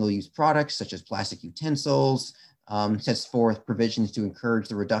variety of single-use products, such as plastic utensils, sets forth provisions to encourage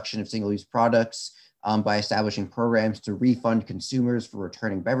the reduction of single-use products, by establishing programs to refund consumers for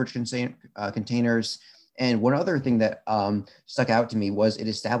returning beverage containers. And one other thing that stuck out to me was it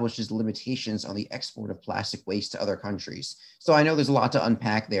establishes limitations on the export of plastic waste to other countries. So I know there's a lot to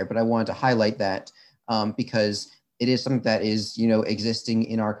unpack there, but I wanted to highlight that because it is something that is, existing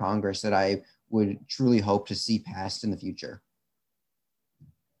in our Congress that I would truly hope to see passed in the future.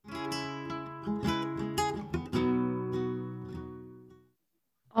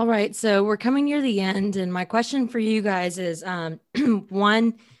 All right, so we're coming near the end, and my question for you guys is,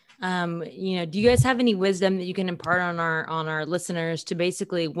 one, Do you guys have any wisdom that you can impart on our listeners to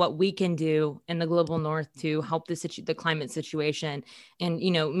basically what we can do in the global north to help the climate situation, and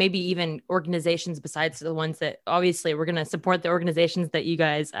maybe even organizations besides the ones that obviously we're going to support the organizations that you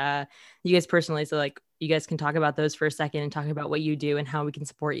guys personally, so like you guys can talk about those for a second and talk about what you do and how we can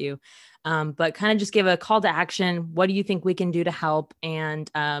support you, but kind of just give a call to action. What do you think we can do to help, and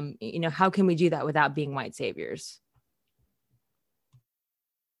how can we do that without being white saviors?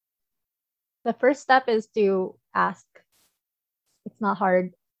 The first step is to ask. It's not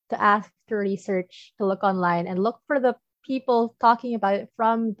hard to ask, to research, to look online, and look for the people talking about it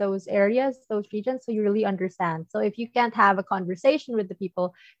from those areas, those regions, so you really understand. So if you can't have a conversation with the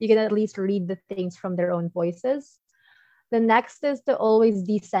people, you can at least read the things from their own voices. The next is to always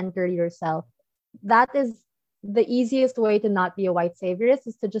decenter yourself. That is the easiest way to not be a white savior,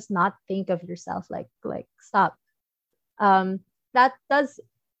 is to just not think of yourself like stop. That does,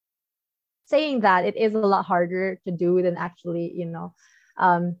 saying that, it is a lot harder to do than actually,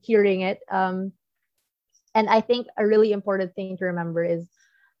 hearing it. And I think a really important thing to remember is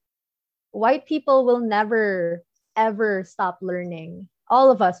white people will never, ever stop learning. All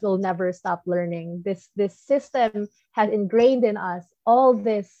of us will never stop learning. This system has ingrained in us all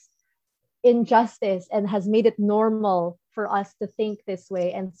this injustice and has made it normal for us to think this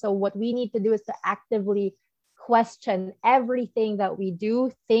way. And so what we need to do is to actively question everything that we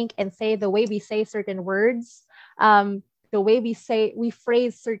do, think, and say, the way we say certain words, the way we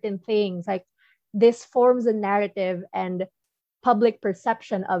phrase certain things. Like, this forms a narrative and public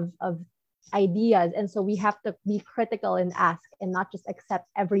perception of ideas. And so we have to be critical and ask, and not just accept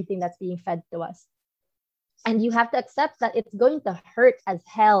everything that's being fed to us. And you have to accept that it's going to hurt as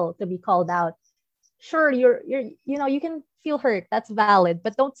hell to be called out. Sure, you can feel hurt. That's valid,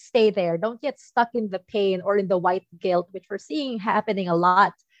 but don't stay there. Don't get stuck in the pain or in the white guilt, which we're seeing happening a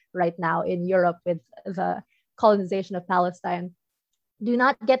lot right now in Europe with the colonization of Palestine. Do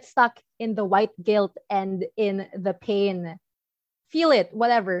not get stuck in the white guilt and in the pain. Feel it,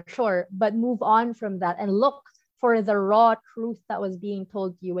 whatever, sure, but move on from that and look for the raw truth that was being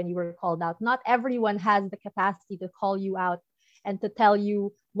told to you when you were called out. Not everyone has the capacity to call you out and to tell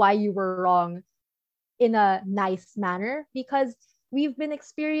you why you were wrong in a nice manner, because we've been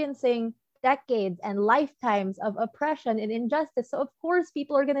experiencing decades and lifetimes of oppression and injustice. So of course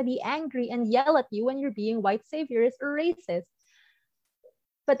people are going to be angry and yell at you when you're being white saviorist or racist.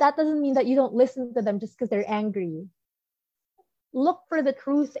 But that doesn't mean that you don't listen to them just because they're angry. Look for the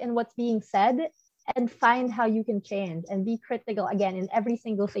truth in what's being said and find how you can change, and be critical again in every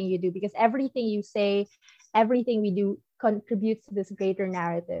single thing you do, because everything you say, everything we do contributes to this greater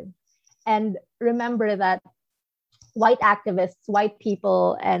narrative. And remember that white activists, white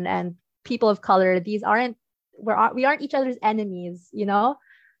people, and people of color, we aren't each other's enemies,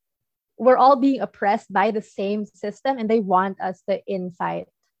 We're all being oppressed by the same system, and they want us to infight.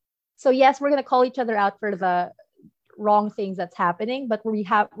 So yes, we're going to call each other out for the wrong things that's happening, but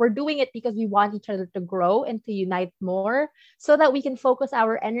we're doing it because we want each other to grow and to unite more, so that we can focus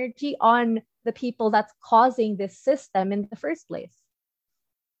our energy on the people that's causing this system in the first place.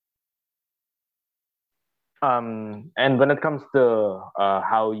 And when it comes to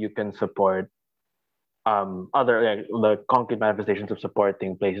how you can support other the concrete manifestations of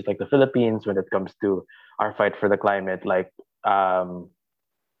supporting places like the Philippines, when it comes to our fight for the climate, like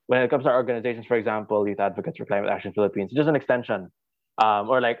when it comes to our organizations, for example, Youth Advocates for Climate Action Philippines, just an extension,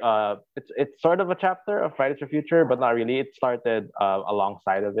 or like it's sort of a chapter of Fridays for Future, but not really. It started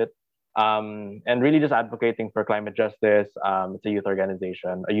alongside of it, and really just advocating for climate justice. It's a youth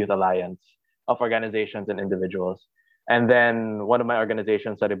organization, a youth alliance of organizations and individuals. And then one of my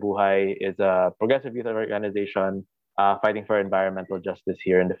organizations, Saribuhay, is a progressive youth organization fighting for environmental justice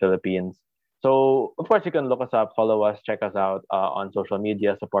here in the Philippines. So, of course, you can look us up, follow us, check us out on social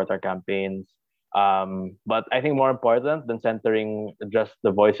media, support our campaigns. But I think more important than centering just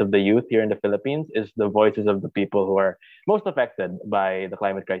the voice of the youth here in the Philippines is the voices of the people who are most affected by the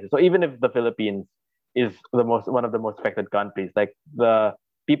climate crisis. So even if the Philippines is one of the most affected countries, like the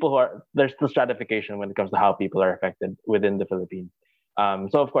people there's the stratification when it comes to how people are affected within the Philippines.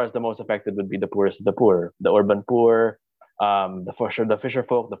 So of course, the most affected would be the poorest of the poor, the urban poor, the fisher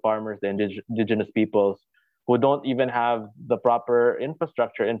folk, the farmers, the indigenous peoples who don't even have the proper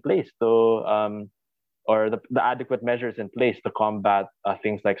infrastructure in place or the adequate measures in place to combat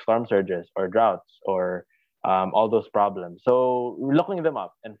things like storm surges or droughts or all those problems. So looking them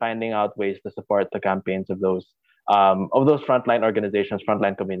up and finding out ways to support the campaigns of those frontline organizations,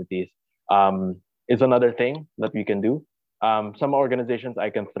 frontline communities, is another thing that we can do. Some organizations I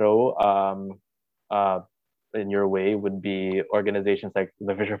can throw in your way would be organizations like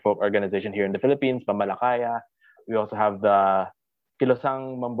the Fisherfolk organization here in the Philippines, Pamalakaya. We also have the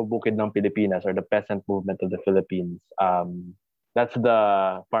Kilosang Mambubukid ng Pilipinas, or the Peasant Movement of the Philippines. That's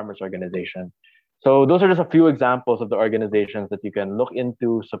the farmers organization. So those are just a few examples of the organizations that you can look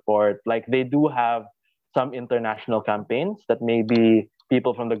into, support. Like, they do have some international campaigns that maybe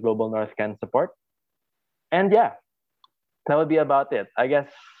people from the Global North can support. And yeah, that would be about it. I guess,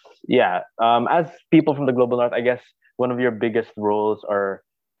 yeah, as people from the Global North, I guess one of your biggest roles or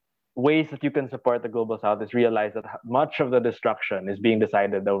ways that you can support the Global South is realize that much of the destruction is being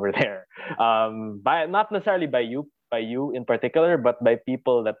decided over there, by not necessarily by you in particular, but by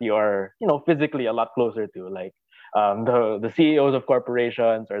people that you are, physically a lot closer to, like the CEOs of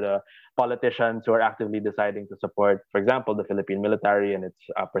corporations or the politicians who are actively deciding to support, for example, the Philippine military and its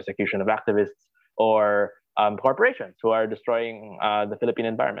persecution of activists, or corporations who are destroying the Philippine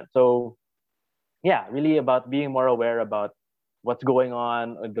environment. So, yeah, really about being more aware about what's going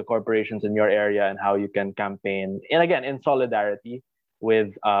on with the corporations in your area and how you can campaign, and again, in solidarity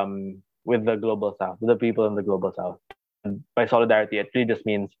with the Global South, with the people in the Global South. And by solidarity, it really just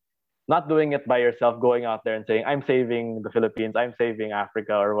means not doing it by yourself, going out there and saying, I'm saving the Philippines, I'm saving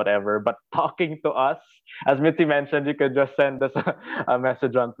Africa, or whatever, but talking to us. As Mitzi mentioned, you could just send us a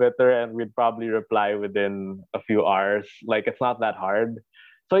message on Twitter and we'd probably reply within a few hours. Like, it's not that hard.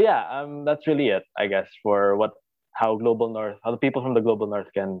 So yeah, that's really it, I guess, for how the people from the Global North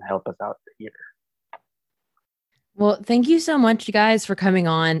can help us out here. Well, thank you so much, you guys, for coming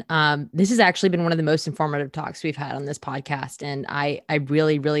on. This has actually been one of the most informative talks we've had on this podcast, and I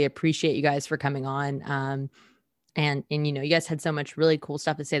really, really appreciate you guys for coming on. And you guys had so much really cool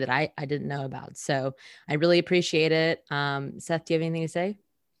stuff to say that I didn't know about, so I really appreciate it. Seth, do you have anything to say?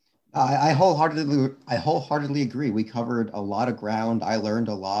 I wholeheartedly agree. We covered a lot of ground. I learned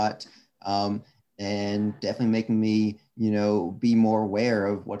a lot, and definitely making me, be more aware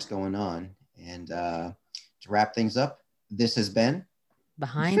of what's going on. And to wrap things up, this has been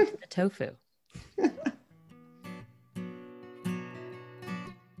Behind the Tofu.